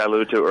again, as I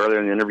alluded to earlier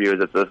in the interview,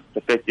 it's the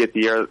 50th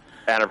year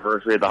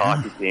anniversary of the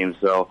hockey team.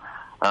 So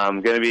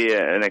going to be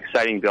an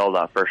exciting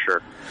build-up for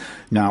sure.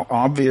 Now,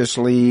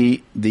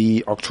 obviously,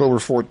 the October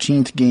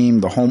 14th game,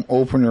 the home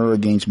opener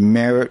against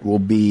Merritt, will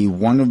be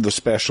one of the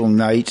special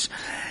nights.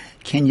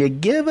 Can you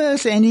give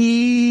us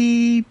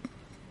any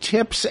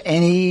tips,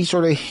 any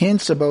sort of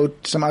hints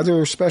about some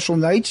other special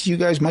nights you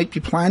guys might be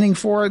planning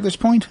for at this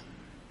point?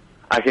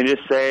 I can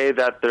just say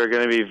that they're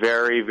going to be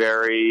very,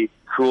 very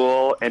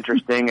cool,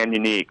 interesting, and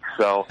unique.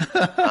 So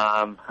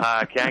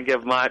I can't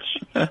give much,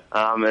 but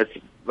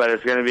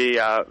it's going to be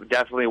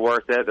definitely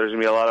worth it. There's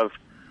going to be a lot of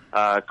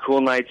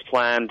cool nights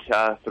planned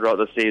throughout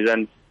the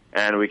season,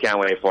 and we can't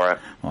wait for it.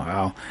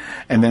 Wow.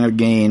 And then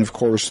again, of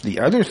course, the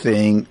other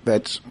thing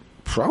that's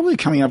probably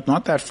coming up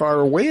not that far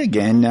away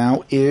again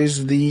now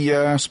is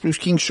the Spruce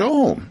King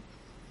Show.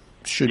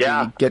 Should be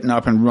getting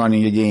up and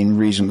running again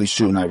reasonably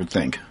soon, I would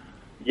think.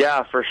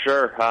 Yeah, for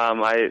sure.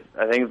 I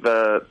think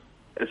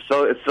it's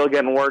still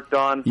getting worked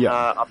on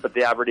up at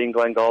the Aberdeen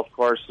Glen Golf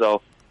Course,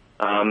 so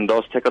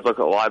those tickets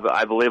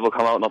I believe will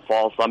come out in the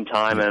fall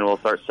sometime, and we'll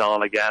start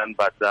selling again.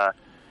 But the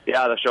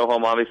show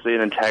home obviously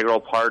an integral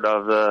part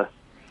of the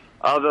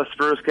of the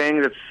Spruce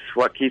Kings. It's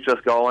what keeps us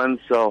going.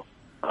 So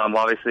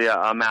obviously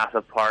a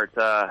massive part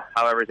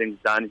how everything's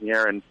done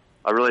here, and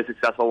a really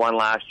successful one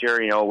last year,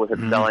 with it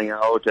selling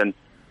out and,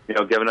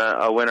 giving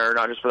a winner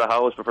not just for the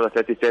house but for the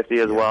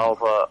 50-50 as well,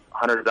 for a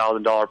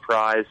 $100,000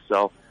 prize.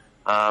 So,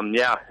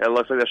 it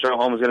looks like the show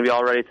home is going to be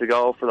all ready to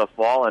go for the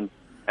fall, and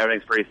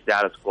everything's pretty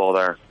status quo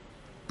there.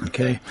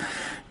 Okay.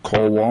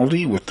 Cole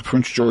Waldy with the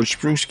Prince George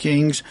Spruce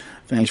Kings.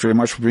 Thanks very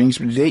much for bringing us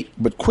up to date.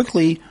 But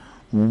quickly,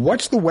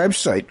 what's the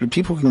website that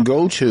people can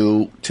go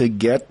to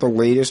get the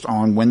latest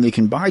on when they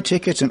can buy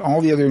tickets and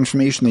all the other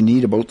information they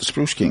need about the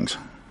Spruce Kings?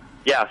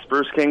 Yeah,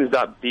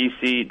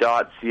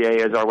 sprucekings.bc.ca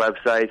is our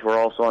website. We're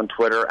also on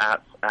Twitter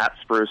at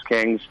Spruce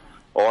Kings,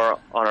 or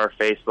on our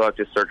Facebook,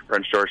 just search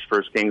Prince George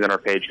Spruce Kings and our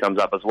page comes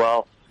up as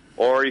well.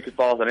 Or you can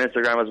follow us on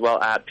Instagram as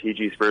well at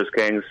PG Spruce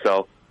Kings.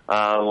 So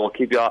we'll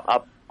keep you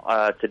up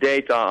to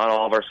date on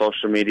all of our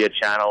social media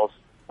channels,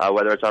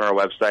 whether it's on our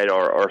website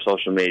or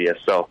social media.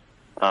 So,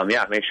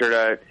 make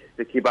sure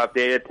to keep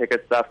updated.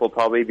 Ticket stuff will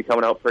probably be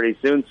coming out pretty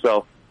soon.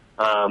 So,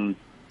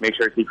 make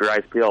sure to keep your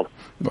eyes peeled.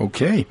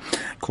 Okay.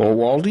 Cole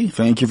Waldy,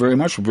 thank you very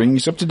much for bringing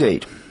us up to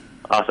date.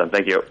 Awesome.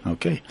 Thank you.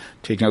 Okay.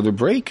 Take another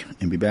break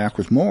and be back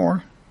with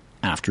more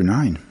after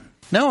 9.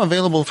 Now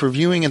available for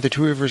viewing at the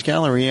Two Rivers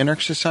Gallery and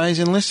Exercise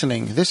in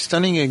Listening. This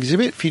stunning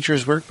exhibit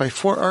features work by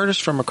 4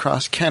 artists from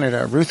across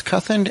Canada: Ruth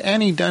Cutland,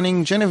 Annie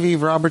Dunning,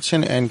 Genevieve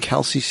Robertson, and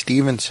Kelsey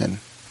Stevenson.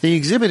 The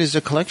exhibit is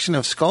a collection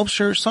of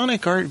sculpture,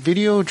 sonic art,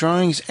 video,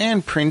 drawings,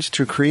 and prints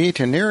to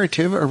create a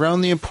narrative around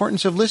the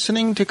importance of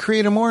listening to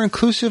create a more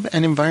inclusive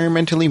and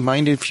environmentally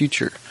minded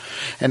future.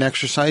 An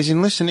Exercise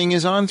in Listening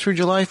is on through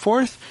July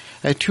 4th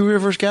at Two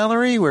Rivers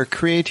Gallery, where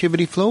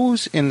creativity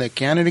flows in the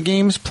Canada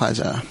Games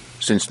Plaza.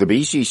 Since the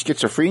BC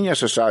Schizophrenia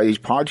Society's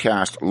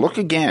podcast, Look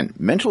Again,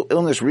 Mental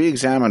Illness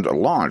Reexamined,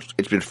 launched,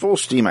 it's been full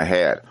steam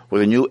ahead.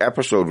 With a new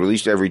episode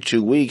released every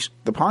 2 weeks,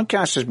 the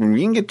podcast has been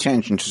bringing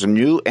attention to some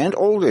new and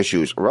old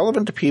issues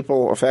relevant to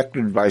people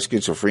affected by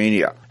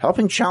schizophrenia.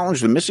 Helping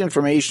challenge the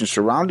misinformation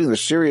surrounding the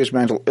serious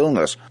mental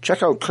illness,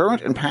 check out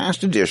current and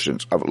past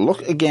editions of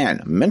Look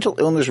Again, Mental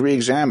Illness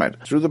Reexamined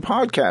through the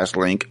podcast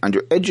link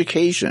under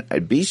Education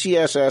at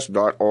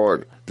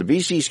bcss.org. The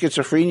BC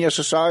Schizophrenia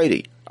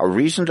Society. A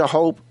reason to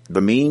hope,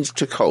 the means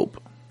to cope.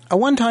 A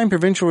one-time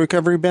provincial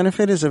recovery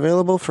benefit is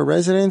available for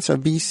residents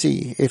of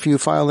BC. If you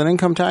filed an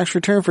income tax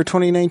return for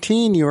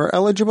 2019, you are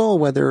eligible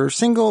whether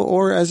single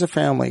or as a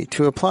family.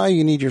 To apply,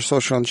 you need your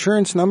social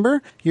insurance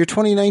number, your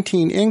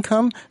 2019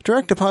 income,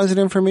 direct deposit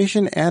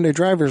information, and a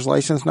driver's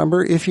license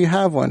number if you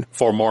have one.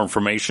 For more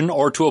information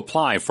or to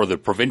apply for the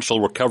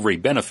provincial recovery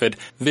benefit,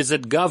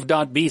 visit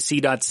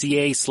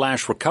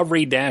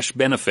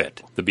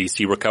gov.bc.ca/recovery-benefit. The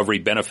BC Recovery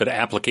Benefit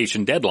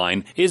application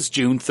deadline is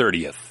June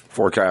 30th.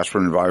 Forecast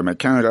from Environment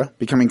Canada,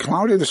 becoming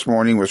cloudy this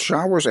morning with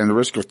showers and the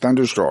risk of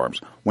thunderstorms.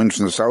 Winds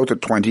from the south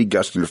at 20,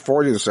 gusting to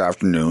 40 this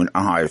afternoon,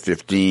 a high of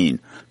 15.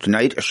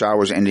 Tonight,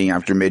 showers ending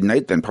after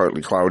midnight, then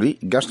partly cloudy,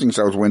 gusting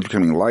south winds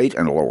becoming light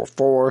and a low of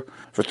 4.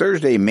 For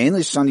Thursday,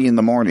 mainly sunny in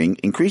the morning,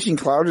 increasing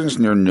cloudiness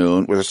near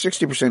noon with a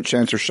 60%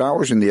 chance of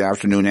showers in the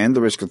afternoon and the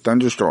risk of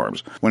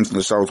thunderstorms. Winds from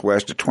the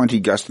southwest at 20,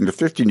 gusting to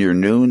 50 near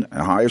noon,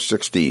 a high of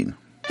 16.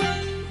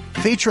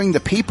 Featuring the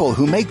people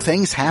who make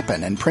things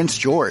happen in Prince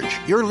George.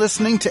 You're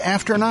listening to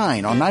After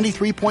 9 on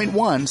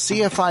 93.1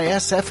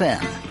 CFIS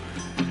FM.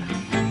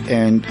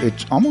 And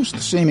it's almost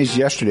the same as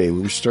yesterday.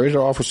 We started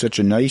off with such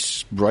a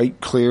nice, bright,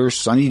 clear,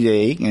 sunny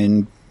day,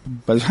 and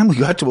by the time we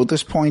got to about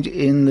this point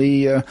in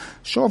the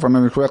show, if I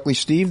remember correctly,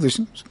 Steve,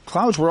 the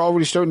clouds were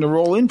already starting to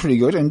roll in pretty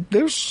good, and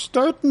they're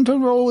starting to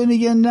roll in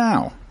again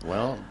now.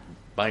 Well,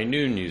 by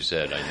noon, you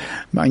said, I think.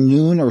 By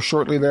noon or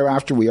shortly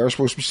thereafter, we are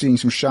supposed to be seeing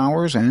some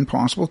showers and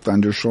possible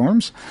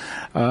thunderstorms.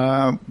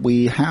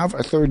 We have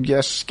a third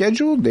guest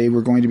scheduled. They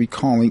were going to be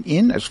calling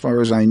in, as far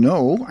as I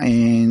know,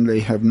 and they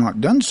have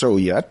not done so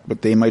yet,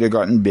 but they might have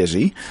gotten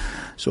busy.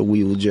 So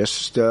we will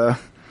just,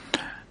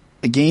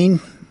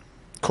 again,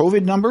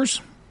 COVID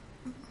numbers,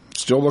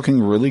 still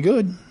looking really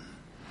good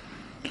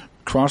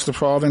across the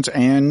province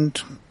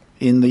and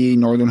in the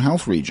Northern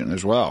Health region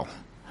as well.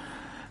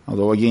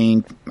 Although,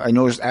 again, I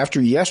noticed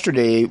after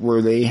yesterday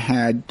where they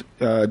had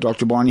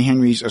Dr. Bonnie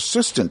Henry's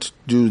assistant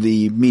do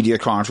the media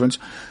conference,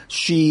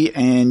 she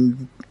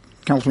and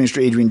Council Minister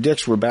Adrian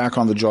Dix were back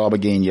on the job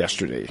again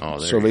yesterday.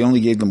 So they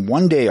only gave them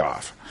 1 day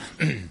off.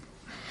 And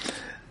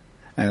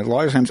a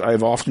lot of times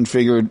I've often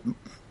figured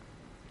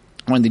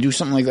when they do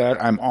something like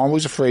that, I'm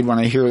always afraid when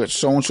I hear that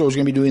so-and-so is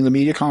going to be doing the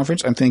media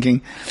conference, I'm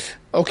thinking,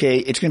 okay,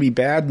 it's going to be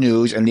bad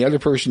news, and the other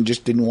person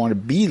just didn't want to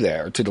be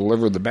there to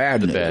deliver the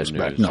bad news.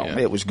 But no,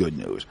 it was good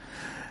news.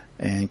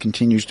 And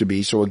continues to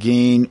be. So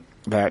again,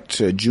 that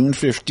June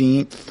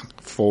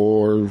 15th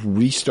for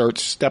restart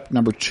step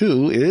number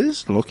 2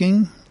 is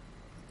looking,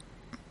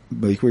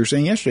 like we were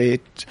saying yesterday,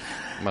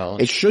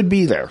 it should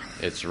be there.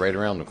 It's right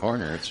around the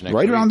corner. It's next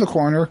right week. Around the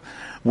corner.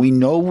 We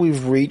know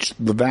we've reached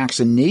the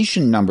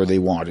vaccination number they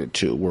wanted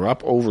to. We're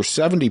up over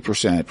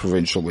 70%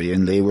 provincially,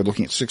 and they were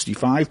looking at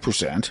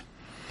 65%.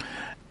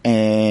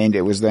 And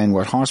it was then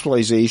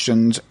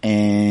hospitalizations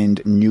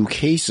and new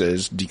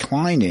cases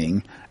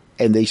declining,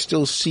 and they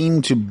still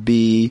seem to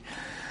be.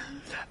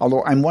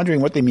 Although I'm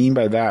wondering what they mean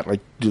by that. Like,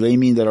 do they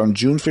mean that on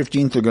June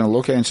 15th they're going to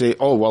look at it and say,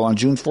 oh, well, on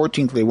June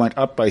 14th they went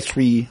up by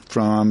 3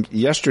 from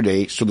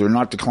yesterday, so they're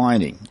not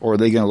declining? Or are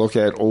they going to look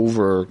at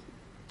over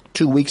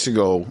 2 weeks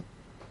ago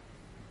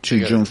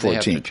to June 14th? They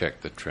have to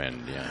check the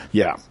trend, yeah.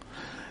 Yeah.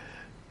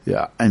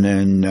 Yeah, and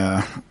then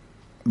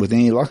with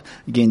any luck,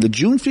 again, the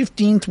June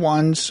 15th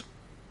ones,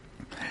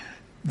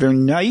 they're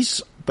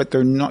nice, but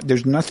they're not.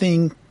 There's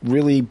nothing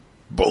really,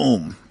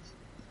 boom.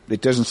 It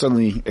doesn't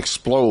suddenly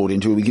explode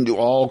into, we can do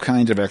all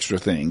kinds of extra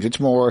things. It's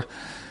more,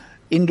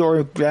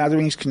 indoor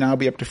gatherings can now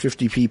be up to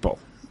 50 people.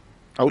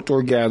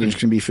 Outdoor gatherings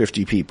can be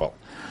 50 people.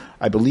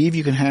 I believe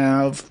you can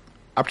have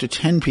up to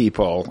 10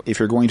 people if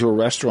you're going to a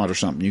restaurant or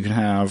something. You can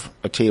have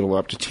a table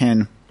up to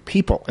 10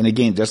 people. And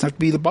again, it doesn't have to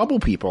be the bubble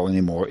people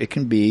anymore. It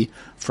can be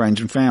friends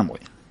and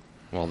family.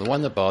 Well, the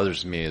one that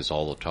bothers me is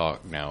all the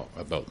talk now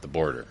about the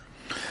border.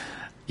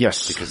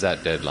 Yes. Because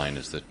that deadline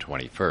is the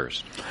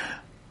 21st.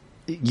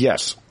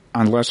 Yes.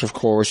 Unless, of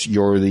course,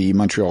 you're the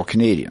Montreal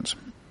Canadiens,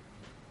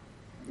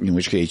 in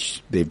which case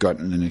they've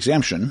gotten an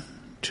exemption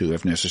to,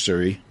 if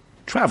necessary,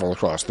 travel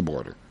across the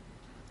border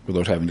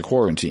without having to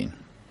quarantine,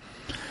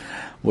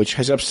 which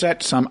has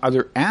upset some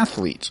other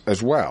athletes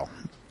as well,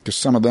 because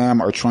some of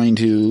them are trying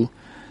to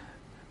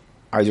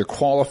either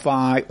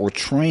qualify or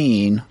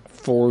train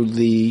for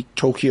the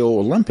Tokyo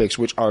Olympics,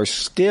 which are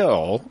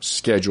still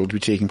scheduled to be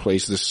taking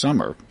place this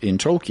summer in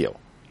Tokyo.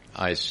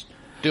 I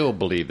still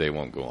believe they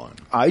won't go on.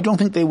 I don't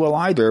think they will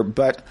either,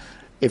 but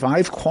if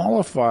I've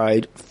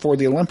qualified for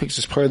the Olympics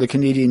as part of the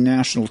Canadian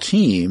national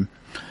team,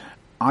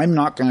 I'm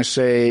not going to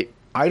say,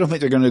 I don't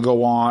think they're going to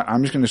go on.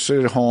 I'm just going to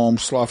sit at home,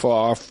 slough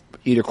off,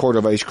 eat a quart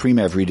of ice cream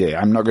every day.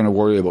 I'm not going to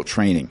worry about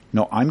training.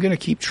 No, I'm going to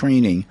keep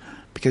training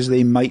because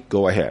they might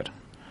go ahead.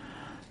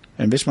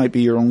 And this might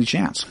be your only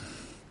chance.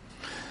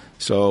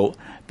 So,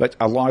 but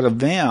a lot of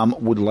them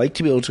would like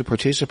to be able to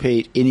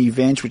participate in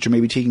events which are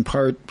maybe taking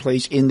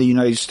place in the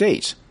United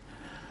States.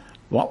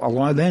 Well, a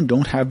lot of them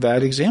don't have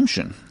that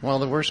exemption. Well,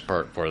 the worst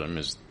part for them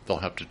is they'll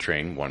have to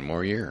train one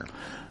more year.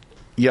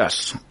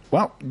 Yes.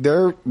 Well,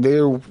 their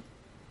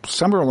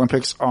Summer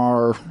Olympics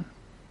are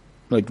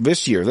like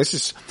this year. This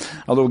is,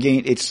 although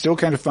again, it's still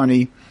kind of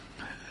funny.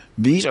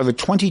 These are the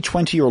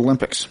 2020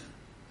 Olympics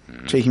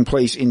taking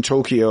place in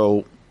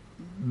Tokyo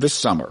this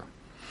summer.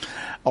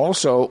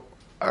 Also,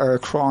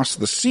 across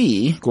the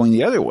sea, going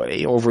the other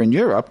way, over in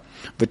Europe,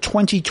 the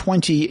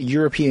 2020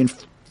 European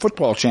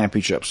Football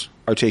Championships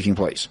are taking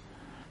place.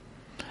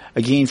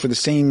 Again, for the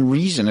same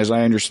reason, as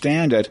I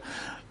understand it,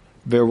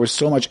 there was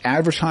so much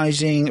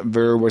advertising,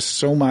 there was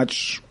so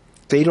much,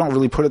 they don't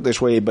really put it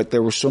this way, but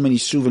there were so many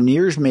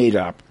souvenirs made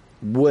up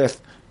with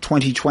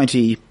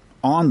 2020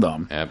 on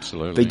them.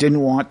 Absolutely. They didn't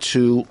want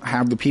to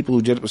have the people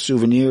who did it with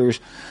souvenirs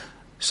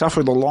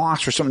suffer the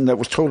loss for something that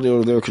was totally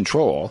out of their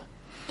control.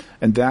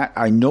 And that,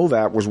 I know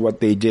that was what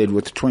they did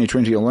with the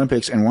 2020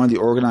 Olympics, and one of the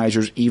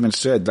organizers even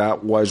said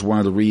that was one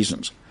of the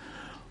reasons,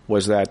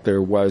 was that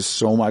there was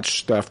so much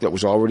stuff that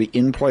was already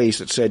in place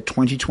that said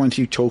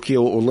 2020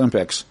 Tokyo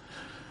Olympics.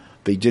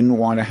 They didn't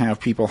want to have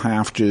people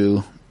have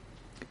to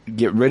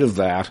get rid of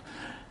that,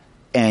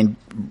 and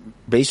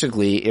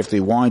basically, if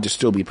they wanted to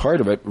still be part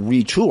of it,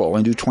 retool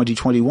and do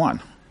 2021.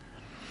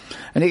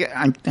 And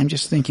I'm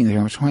just thinking,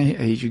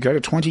 you got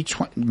a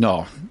 2020,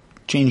 no,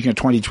 changing a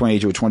 2020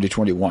 to a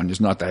 2021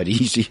 is not that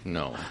easy.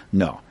 No.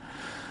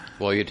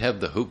 Well, you'd have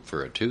the hoop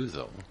for it too,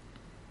 though.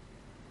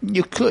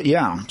 You could,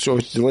 yeah. So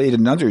it's delayed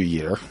another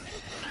year.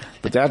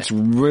 But that's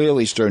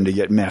really starting to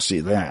get messy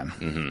then.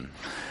 Mm-hmm.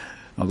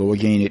 Although,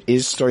 again, it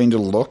is starting to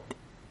look...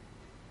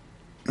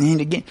 And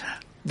again,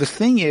 the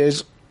thing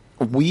is,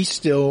 we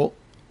still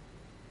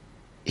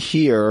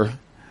here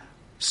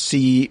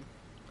see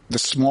the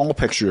small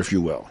picture, if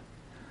you will.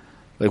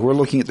 Like, we're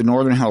looking at the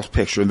Northern Health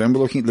picture, and then we're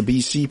looking at the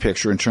BC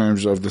picture in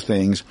terms of the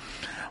things.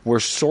 We're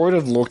sort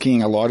of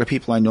looking, a lot of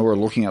people I know are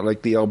looking at,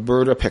 like, the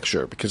Alberta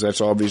picture, because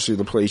that's obviously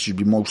the place you'd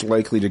be most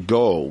likely to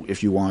go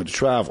if you wanted to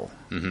travel.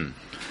 Mm-hmm.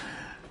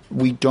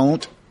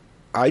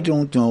 I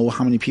don't know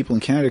how many people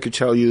in Canada could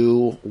tell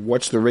you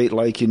what's the rate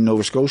like in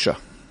Nova Scotia.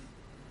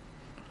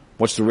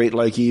 What's the rate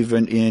like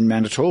even in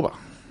Manitoba?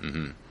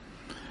 Mm-hmm.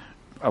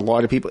 A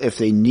lot of people, if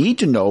they need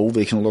to know,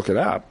 they can look it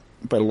up.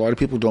 But a lot of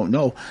people don't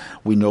know.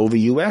 We know the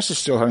U.S. is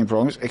still having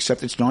problems,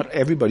 except it's not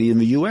everybody in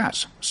the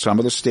U.S. Some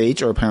of the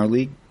states are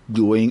apparently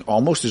doing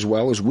almost as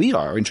well as we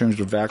are in terms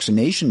of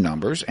vaccination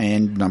numbers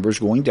and numbers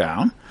going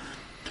down.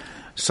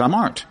 Some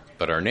aren't.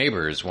 But our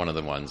neighbor is one of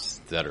the ones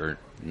that are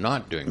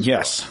not doing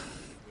yes. Well.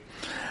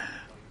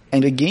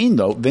 And again,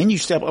 though, then you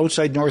step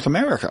outside North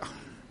America.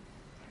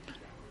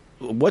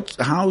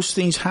 How's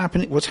things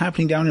happening? What's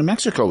happening down in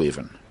Mexico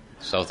even?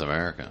 South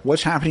America.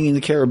 What's happening in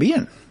the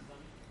Caribbean?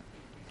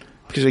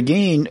 Because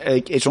again,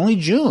 it's only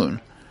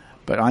June,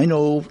 but I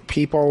know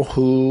people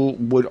who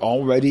would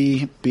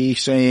already be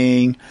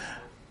saying,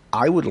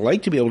 I would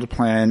like to be able to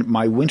plan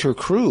my winter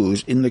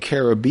cruise in the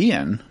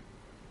Caribbean.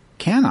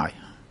 Can I?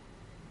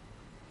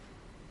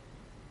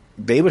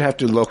 They would have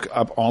to look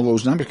up all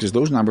those numbers because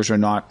those numbers are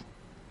not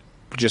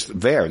just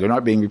there. They're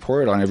not being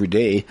reported on every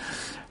day.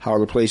 How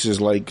the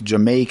places like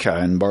Jamaica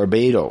and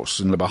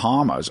Barbados and the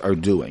Bahamas are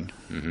doing.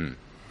 Mm-hmm.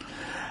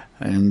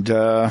 And,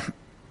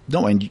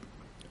 and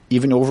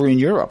even over in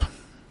Europe,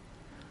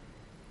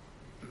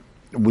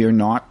 we're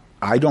not,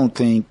 I don't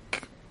think,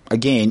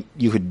 again,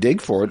 you could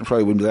dig for it. It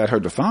probably wouldn't be that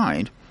hard to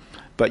find.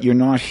 But you're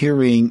not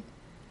hearing,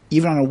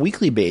 even on a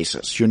weekly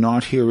basis, you're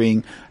not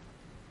hearing,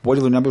 what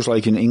are the numbers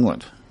like in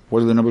England?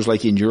 What are the numbers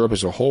like in Europe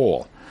as a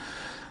whole?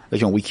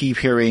 Like, we keep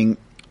hearing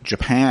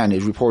Japan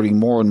is reporting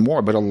more and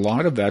more, but a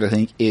lot of that, I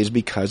think, is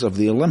because of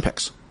the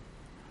Olympics.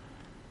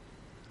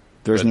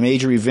 There's a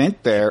major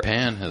event there.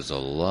 Japan has a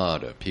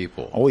lot of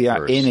people. Oh,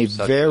 yeah, in a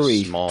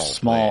very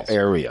small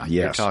area, yes.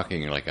 You're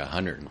talking like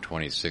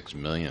 126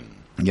 million.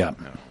 Yeah.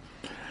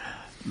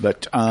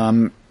 But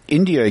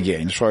India,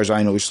 again, as far as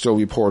I know, is still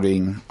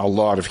reporting a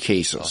lot of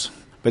cases.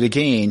 But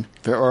again,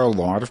 there are a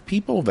lot of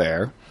people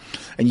there.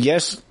 And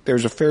yes,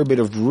 there's a fair bit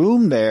of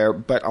room there,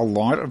 but a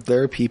lot of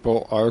their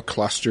people are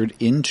clustered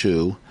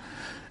into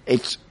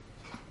it's.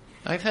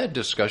 I've had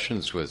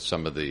discussions with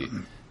some of the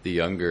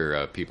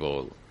younger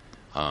people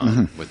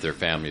with their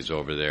families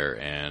over there,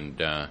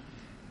 and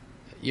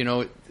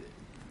you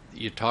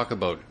talk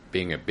about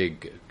being a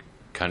big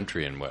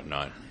country and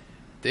whatnot.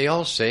 They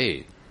all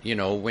say,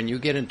 when you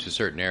get into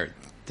certain areas,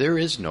 there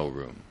is no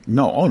room.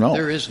 No, oh no,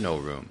 there is no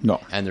room. No,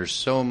 and there's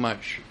so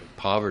much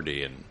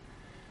poverty and.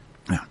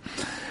 Yeah.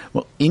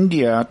 Well,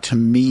 India, to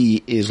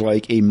me, is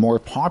like a more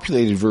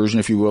populated version,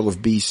 if you will, of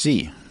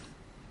BC.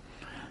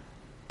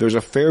 There's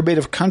a fair bit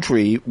of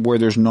country where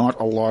there's not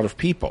a lot of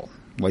people,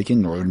 like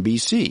in northern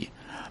BC.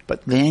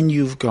 But then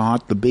you've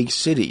got the big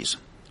cities,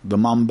 the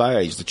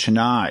Mumbais, the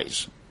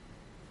Chennais,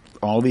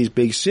 all these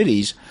big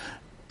cities,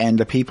 and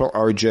the people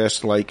are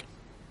just like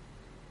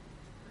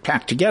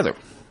packed together.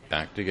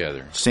 Packed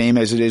together. Same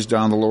as it is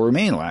down the lower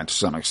mainland to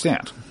some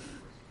extent.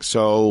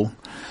 So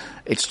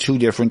it's two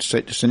different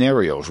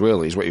scenarios,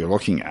 really, is what you're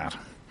looking at.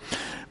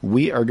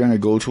 We are going to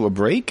go to a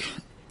break,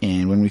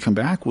 and when we come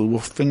back, we will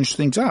finish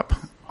things up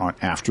on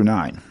After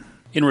 9.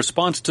 In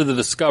response to the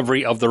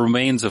discovery of the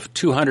remains of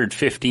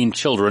 215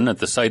 children at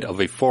the site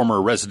of a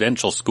former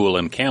residential school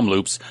in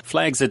Kamloops,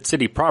 flags at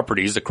city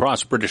properties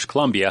across British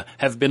Columbia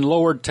have been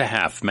lowered to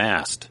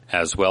half-mast.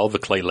 As well, the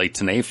Clay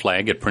Layton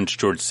flag at Prince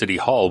George City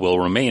Hall will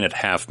remain at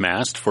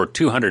half-mast for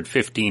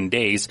 215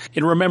 days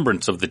in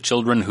remembrance of the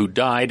children who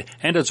died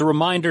and as a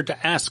reminder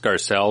to ask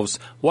ourselves,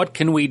 what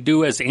can we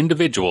do as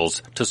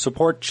individuals to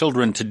support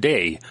children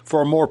today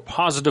for a more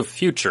positive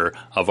future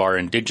of our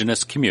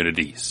Indigenous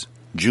communities?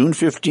 June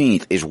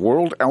 15th is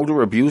World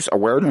Elder Abuse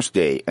Awareness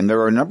Day, and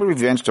there are a number of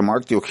events to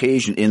mark the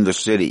occasion in the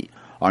city.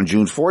 On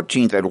June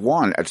 14th at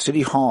 1 at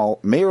City Hall,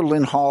 Mayor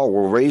Lynn Hall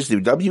will raise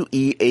the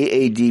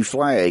WEAAD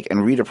flag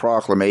and read a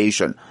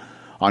proclamation.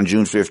 On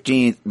June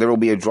 15th, there will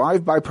be a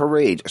drive-by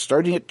parade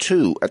starting at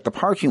 2 at the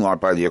parking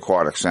lot by the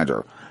Aquatic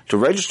Center. To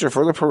register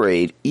for the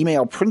parade,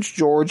 email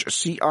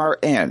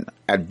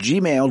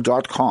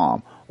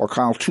princegeorgecrn@gmail.com or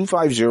call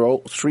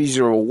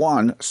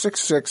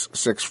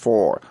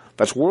 250-301-6664.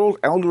 That's World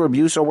Elder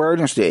Abuse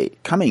Awareness Day,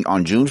 coming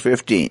on June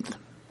 15th.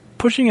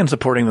 Pushing and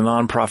supporting the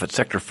nonprofit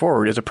sector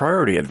forward is a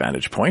priority at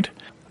Vantage Point.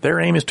 Their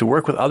aim is to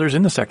work with others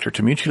in the sector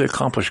to mutually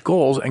accomplish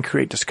goals and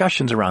create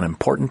discussions around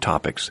important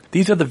topics.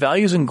 These are the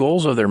values and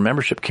goals of their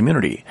membership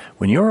community.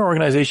 When your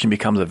organization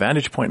becomes a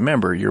Vantage Point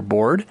member, your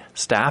board,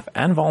 staff,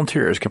 and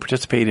volunteers can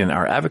participate in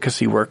our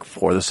advocacy work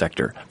for the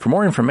sector. For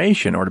more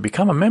information or to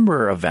become a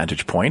member of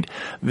Vantage Point,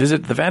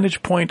 visit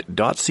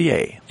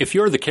thevantagepoint.ca. If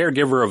you're the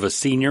caregiver of a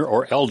senior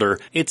or elder,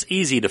 it's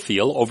easy to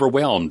feel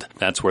overwhelmed.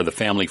 That's where the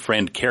Family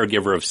Friend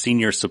Caregiver of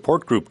Senior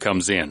Support Group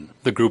comes in.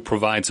 The group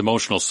provides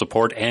emotional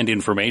support and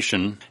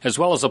information, as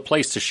well as a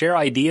place to share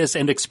ideas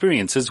and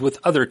experiences with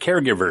other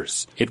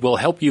caregivers. It will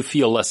help you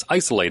feel less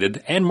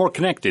isolated and more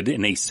connected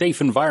in a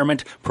safe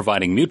environment,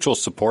 providing mutual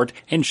support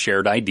and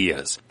shared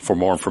ideas. For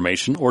more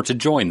information or to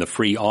join the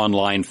free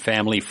online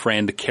Family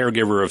Friend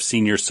Caregiver of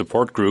Senior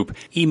Support Group,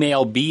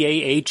 email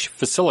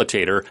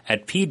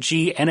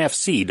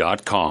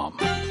bahfacilitator@pgnfc.com.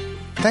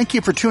 Thank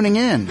you for tuning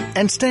in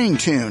and staying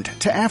tuned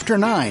to After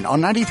 9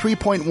 on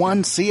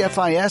 93.1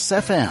 CFIS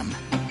FM.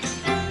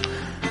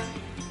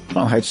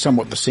 Well, I had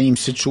somewhat the same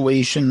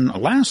situation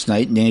last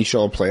night in the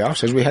NHL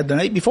playoffs as we had the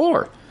night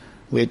before.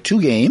 We had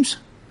two games,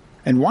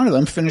 and one of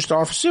them finished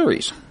off a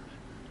series.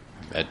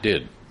 That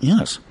did.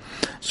 Yes.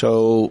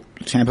 So,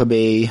 Tampa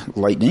Bay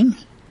Lightning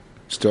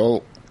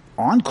still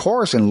on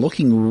course and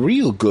looking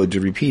real good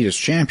to repeat as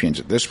champions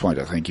at this point,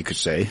 I think you could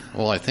say.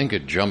 Well, I think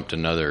it jumped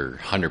another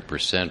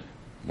 100%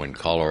 when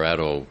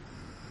Colorado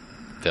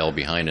fell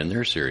behind in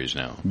their series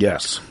now.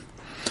 Yes.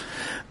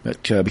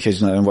 But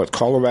because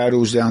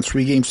Colorado's down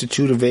 3-2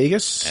 to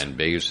Vegas, and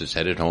Vegas is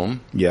headed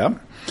home. Yeah,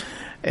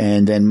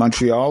 and then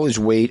Montreal is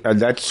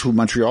that's who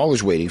Montreal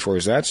is waiting for,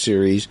 is that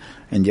series,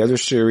 and the other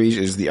series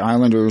is the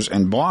Islanders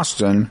and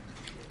Boston.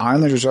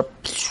 Islanders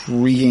up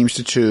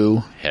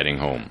 3-2, heading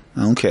home.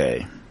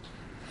 Okay.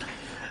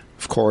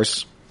 Of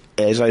course,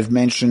 as I've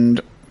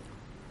mentioned,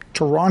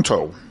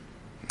 Toronto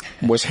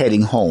was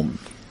heading home.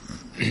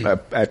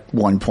 at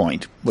one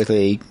point with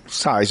a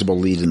sizable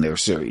lead in their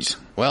series.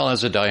 Well,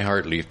 as a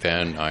diehard Leaf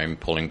fan, I'm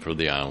pulling for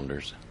the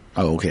Islanders.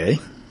 Oh, okay.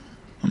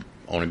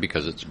 Only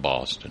because it's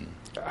Boston.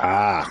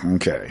 Ah,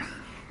 okay.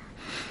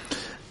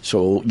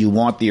 So you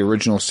want the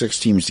original 6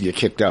 teams to get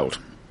kicked out?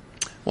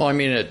 Well, I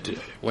mean,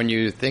 when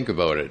you think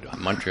about it,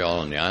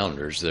 Montreal and the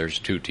Islanders, there's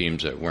 2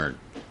 teams that weren't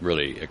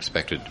really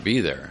expected to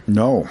be there.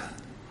 No.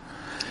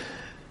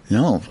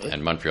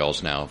 And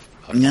Montreal's now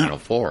a Final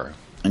Four.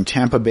 And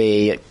Tampa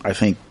Bay, I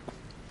think,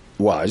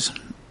 was.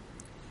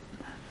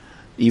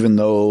 Even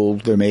though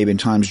there may have been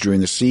times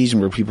during the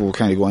season where people were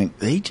kind of going,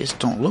 they just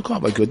don't look all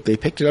that good. They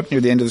picked it up near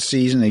the end of the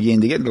season. Again,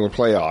 they get into the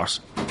playoffs.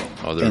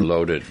 Oh, they're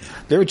loaded.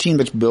 They're a team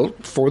that's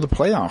built for the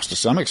playoffs to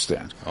some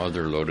extent. Oh,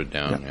 they're loaded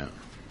down, yeah.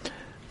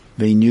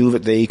 They knew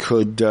that they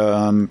could,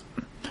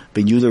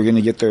 they knew they were going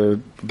to get their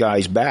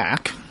guys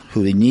back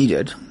who they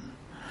needed.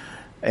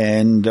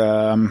 And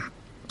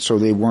so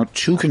they weren't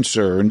too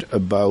concerned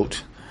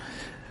about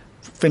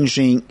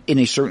finishing in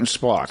a certain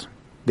spot.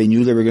 They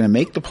knew they were going to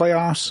make the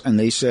playoffs, and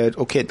they said,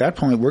 okay, at that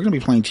point, we're going to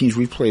be playing teams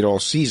we've played all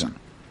season.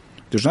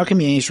 There's not going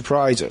to be any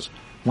surprises.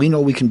 We know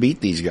we can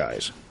beat these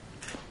guys.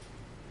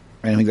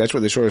 And I think that's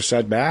what they sort of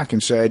sat back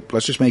and said,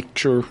 let's just make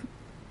sure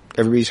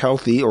everybody's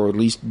healthy, or at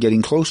least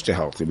getting close to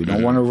healthy. We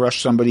don't want to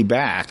rush somebody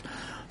back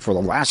for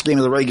the last game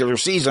of the regular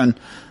season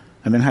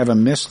and then have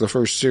him miss the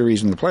first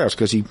series in the playoffs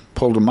because he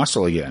pulled a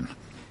muscle again,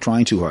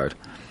 trying too hard.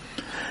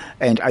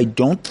 And I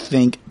don't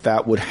think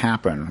that would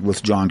happen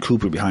with John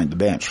Cooper behind the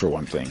bench, for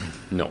one thing.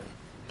 No.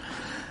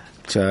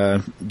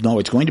 No,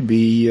 it's going to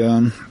be...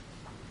 and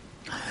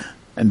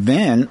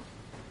then,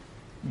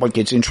 what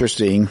gets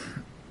interesting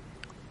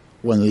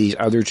when these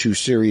other 2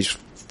 series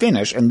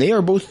finish, and they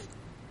are both...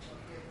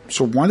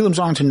 So one of them's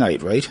on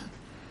tonight, right?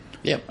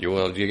 Yeah.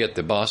 Well, you get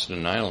the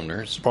Boston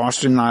Islanders.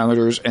 Boston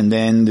Islanders, and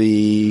then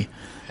the...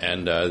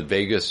 And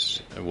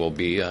Vegas will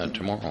be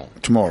tomorrow.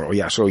 Tomorrow,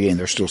 yeah. So again,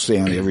 they're still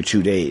staying on every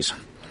 2 days.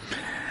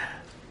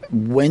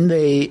 When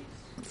they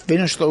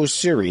finish those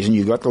series and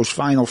you got those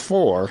Final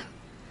Four,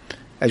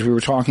 as we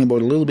were talking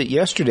about a little bit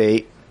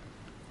yesterday,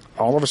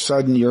 all of a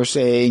sudden you're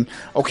saying,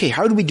 okay,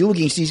 how do we do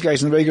against these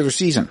guys in the regular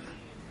season?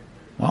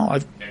 Well,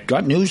 I've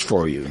got news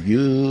for you.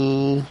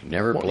 You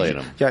never played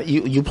them. Yeah,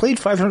 you played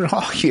 500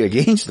 hockey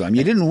against them.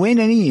 You didn't win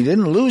any, you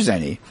didn't lose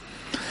any.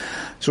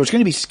 So it's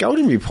going to be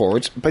scouting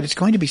reports, but it's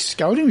going to be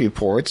scouting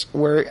reports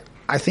where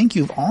I think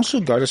you've also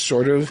got to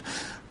sort of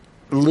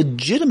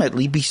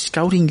legitimately be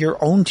scouting your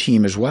own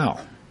team as well.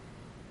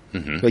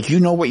 Mm-hmm. Like, you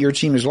know what your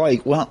team is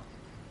like. Well,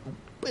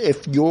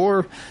 if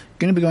you're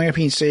going to be going up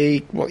against,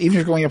 say, well, even if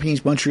you're going up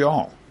against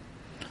Montreal,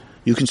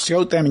 you can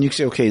scout them and you can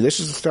say, okay, this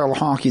is the style of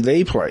hockey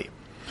they play.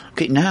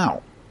 Okay,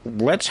 now,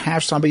 let's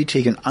have somebody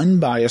take an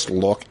unbiased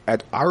look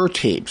at our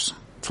tapes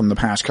from the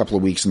past couple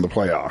of weeks in the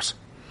playoffs.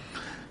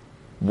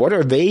 What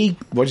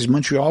is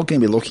Montreal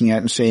going to be looking at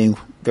and saying,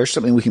 there's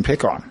something we can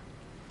pick on?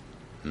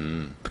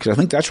 Because I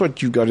think that's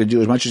what you've got to do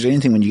as much as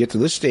anything when you get to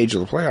this stage of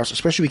the playoffs,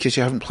 especially because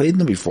you haven't played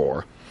them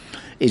before,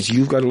 is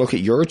you've got to look at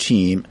your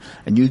team,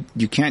 and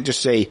you can't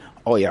just say,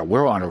 oh yeah,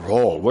 we're on a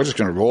roll. We're just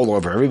going to roll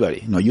over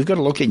everybody. No, you've got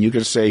to look at it and you've got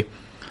to say,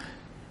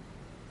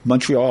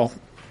 Montreal,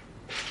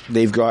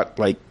 they've got,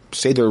 like,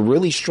 say they're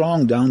really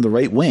strong down the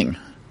right wing.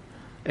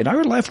 And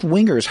our left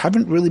wingers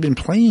haven't really been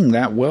playing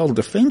that well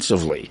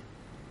defensively.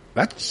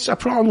 That's a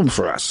problem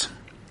for us.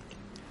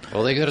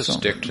 Well, they got to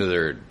stick to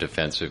their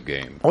defensive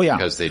game. Oh, yeah.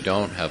 Because they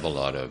don't have a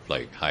lot of,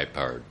 like,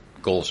 high-powered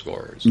goal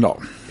scorers.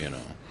 No. You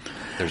know,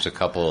 there's a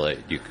couple that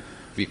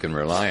you can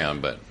rely on,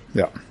 but...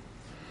 Yeah.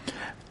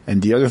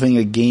 And the other thing,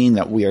 again,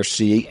 that we are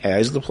seeing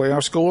as the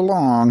playoffs go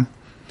along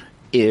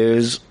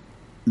is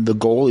the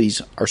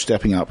goalies are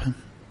stepping up.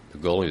 The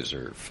goalies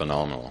are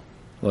phenomenal.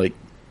 Like,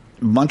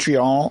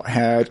 Montreal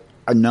had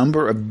a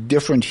number of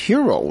different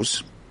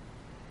heroes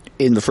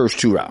in the first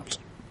 2 rounds.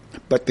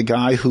 But the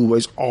guy who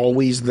was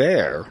always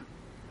there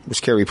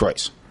was Carey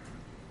Price.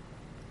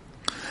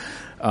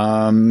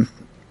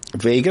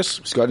 Vegas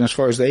has gotten as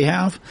far as they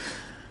have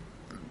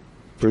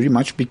pretty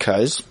much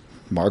because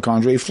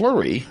Marc-Andre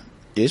Fleury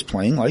is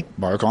playing like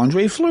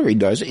Marc-Andre Fleury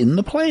does in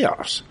the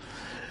playoffs.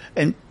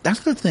 And that's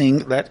the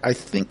thing that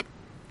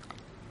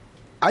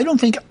I don't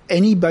think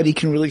anybody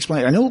can really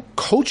explain. I know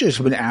coaches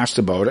have been asked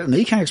about it, and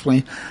they can't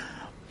explain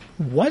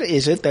what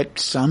is it that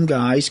some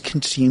guys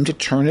can seem to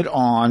turn it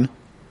on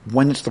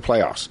when it's the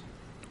playoffs.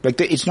 Like,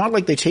 it's not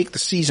like they take the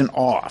season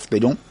off. They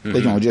don't, they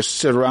don't just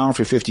sit around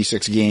for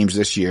 56 games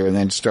this year and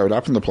then start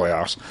up in the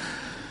playoffs.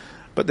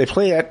 But they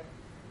play at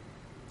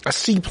a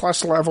C+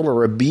 level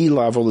or a B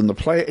level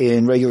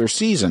in regular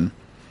season.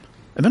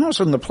 And then all of a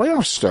sudden the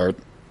playoffs start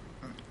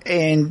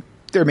and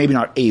they're maybe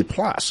not A+,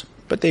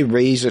 but they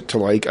raise it to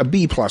like a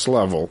B+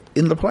 level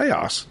in the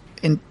playoffs.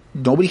 And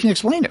nobody can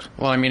explain it.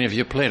 Well, I mean, if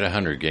you played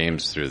 100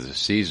 games through the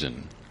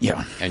season...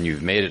 Yeah. And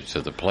you've made it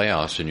to the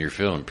playoffs and you're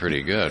feeling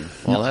pretty good.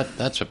 Well,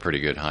 that's a pretty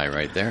good high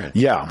right there.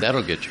 Yeah.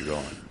 That'll get you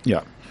going.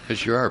 Yeah.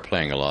 Because you are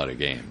playing a lot of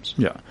games.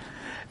 Yeah.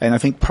 And I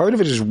think part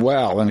of it as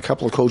well, and a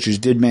couple of coaches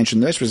did mention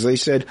this, was they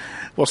said,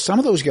 well, some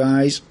of those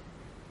guys,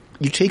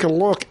 you take a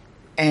look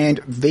And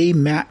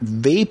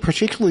they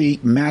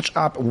particularly match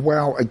up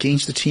well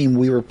against the team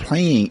we were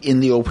playing in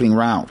the opening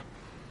round.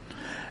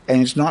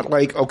 And it's not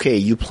like, okay,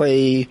 you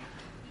play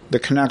the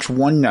Canucks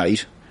one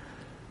night,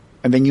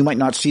 and then you might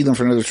not see them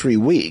for another 3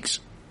 weeks.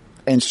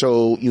 And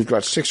so you've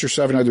got 6 or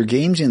 7 other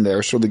games in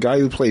there, so the guy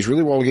who plays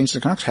really well against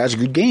the Canucks has a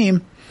good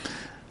game,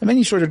 and then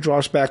he sort of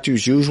drops back to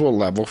his usual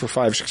level for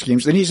 5 or 6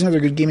 games. Then he has another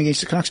good game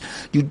against the Canucks.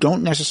 You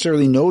don't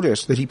necessarily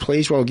notice that he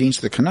plays well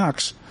against the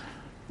Canucks,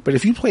 but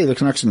if you play the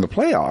Canucks in the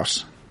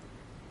playoffs,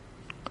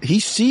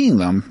 he's seeing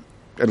them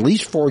at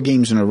least 4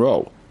 games in a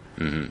row.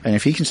 Mm-hmm. And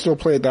if he can still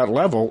play at that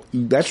level,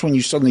 that's when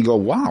you suddenly go,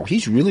 wow,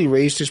 he's really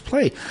raised his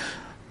play.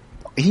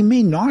 He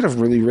may not have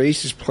really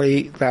raised his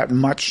play that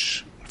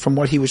much from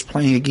what he was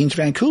playing against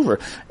Vancouver.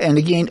 And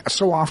again,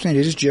 so often it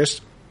is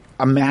just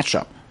a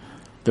matchup.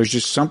 There's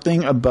just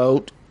something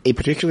about a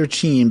particular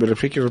team that a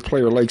particular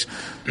player likes.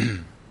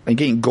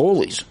 Again,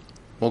 goalies.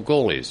 Well,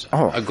 goalies.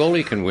 Oh. A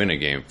goalie can win a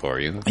game for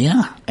you.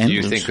 Yeah. Do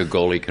you think a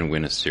goalie can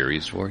win a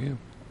series for you?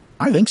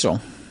 I think so.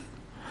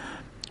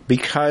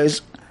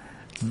 Because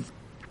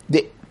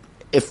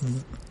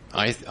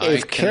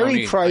if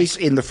Carey Price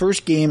in the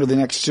first game of the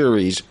next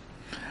series,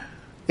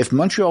 if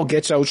Montreal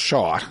gets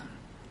outshot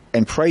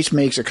and Price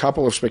makes a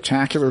couple of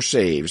spectacular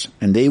saves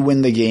and they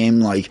win the game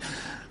like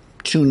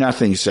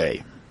 2-0,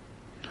 say,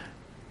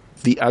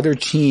 the other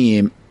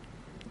team,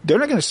 they're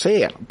not going to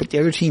say it, but the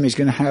other team is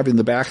going to have in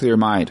the back of their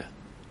mind,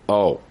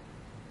 oh,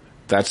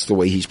 that's the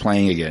way he's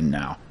playing again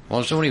now. Well,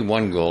 there's only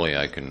one goalie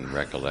I can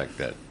recollect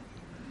that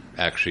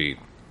actually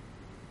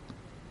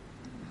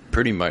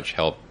pretty much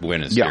helped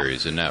win a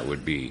series, and that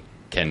would be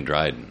Ken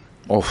Dryden.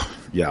 Oh,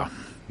 yeah.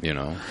 You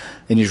know,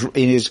 in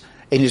his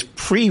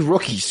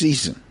pre-rookie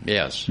season.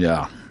 Yes.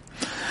 Yeah.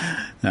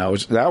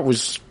 That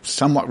was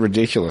somewhat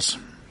ridiculous.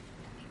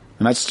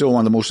 And that's still one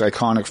of the most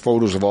iconic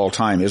photos of all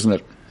time, isn't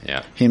it?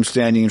 Yeah. Him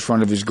standing in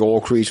front of his goal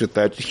crease with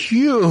that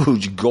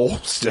huge goal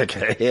stick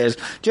of his,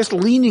 just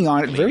leaning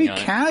on it very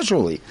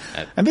casually.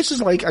 And this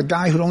is like a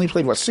guy who'd only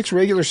played, 6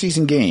 regular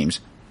season games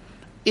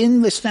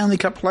in the Stanley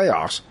Cup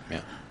playoffs.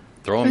 Yeah.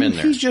 Throw him in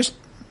there. He's just,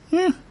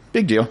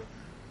 big deal.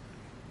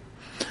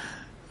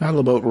 That'll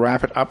about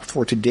wrap it up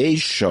for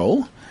today's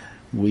show.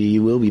 We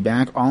will be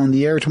back on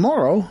the air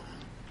tomorrow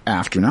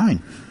after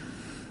 9.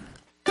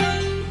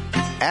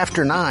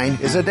 After 9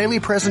 is a daily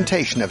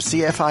presentation of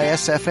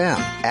CFIS-FM.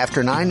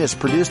 After 9 is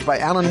produced by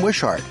Alan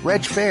Wishart,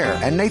 Reg Fair,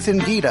 and Nathan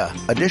Gita.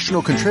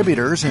 Additional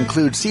contributors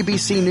include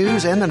CBC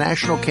News and the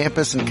National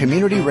Campus and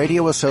Community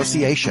Radio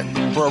Association.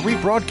 For a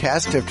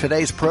rebroadcast of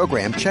today's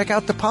program, check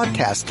out the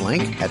podcast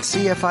link at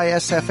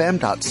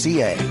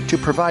cfisfm.ca. To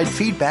provide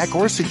feedback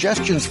or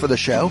suggestions for the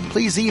show,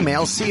 please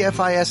email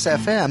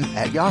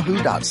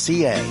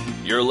cfisfm@yahoo.ca.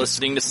 You're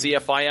listening to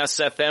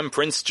CFIS-FM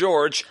Prince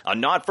George, a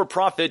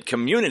not-for-profit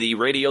community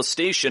radio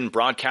station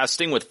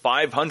broadcasting with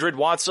 500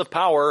 watts of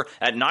power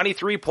at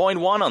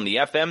 93.1 on the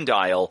FM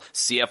dial.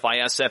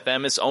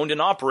 CFIS-FM is owned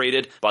and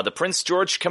operated by the Prince George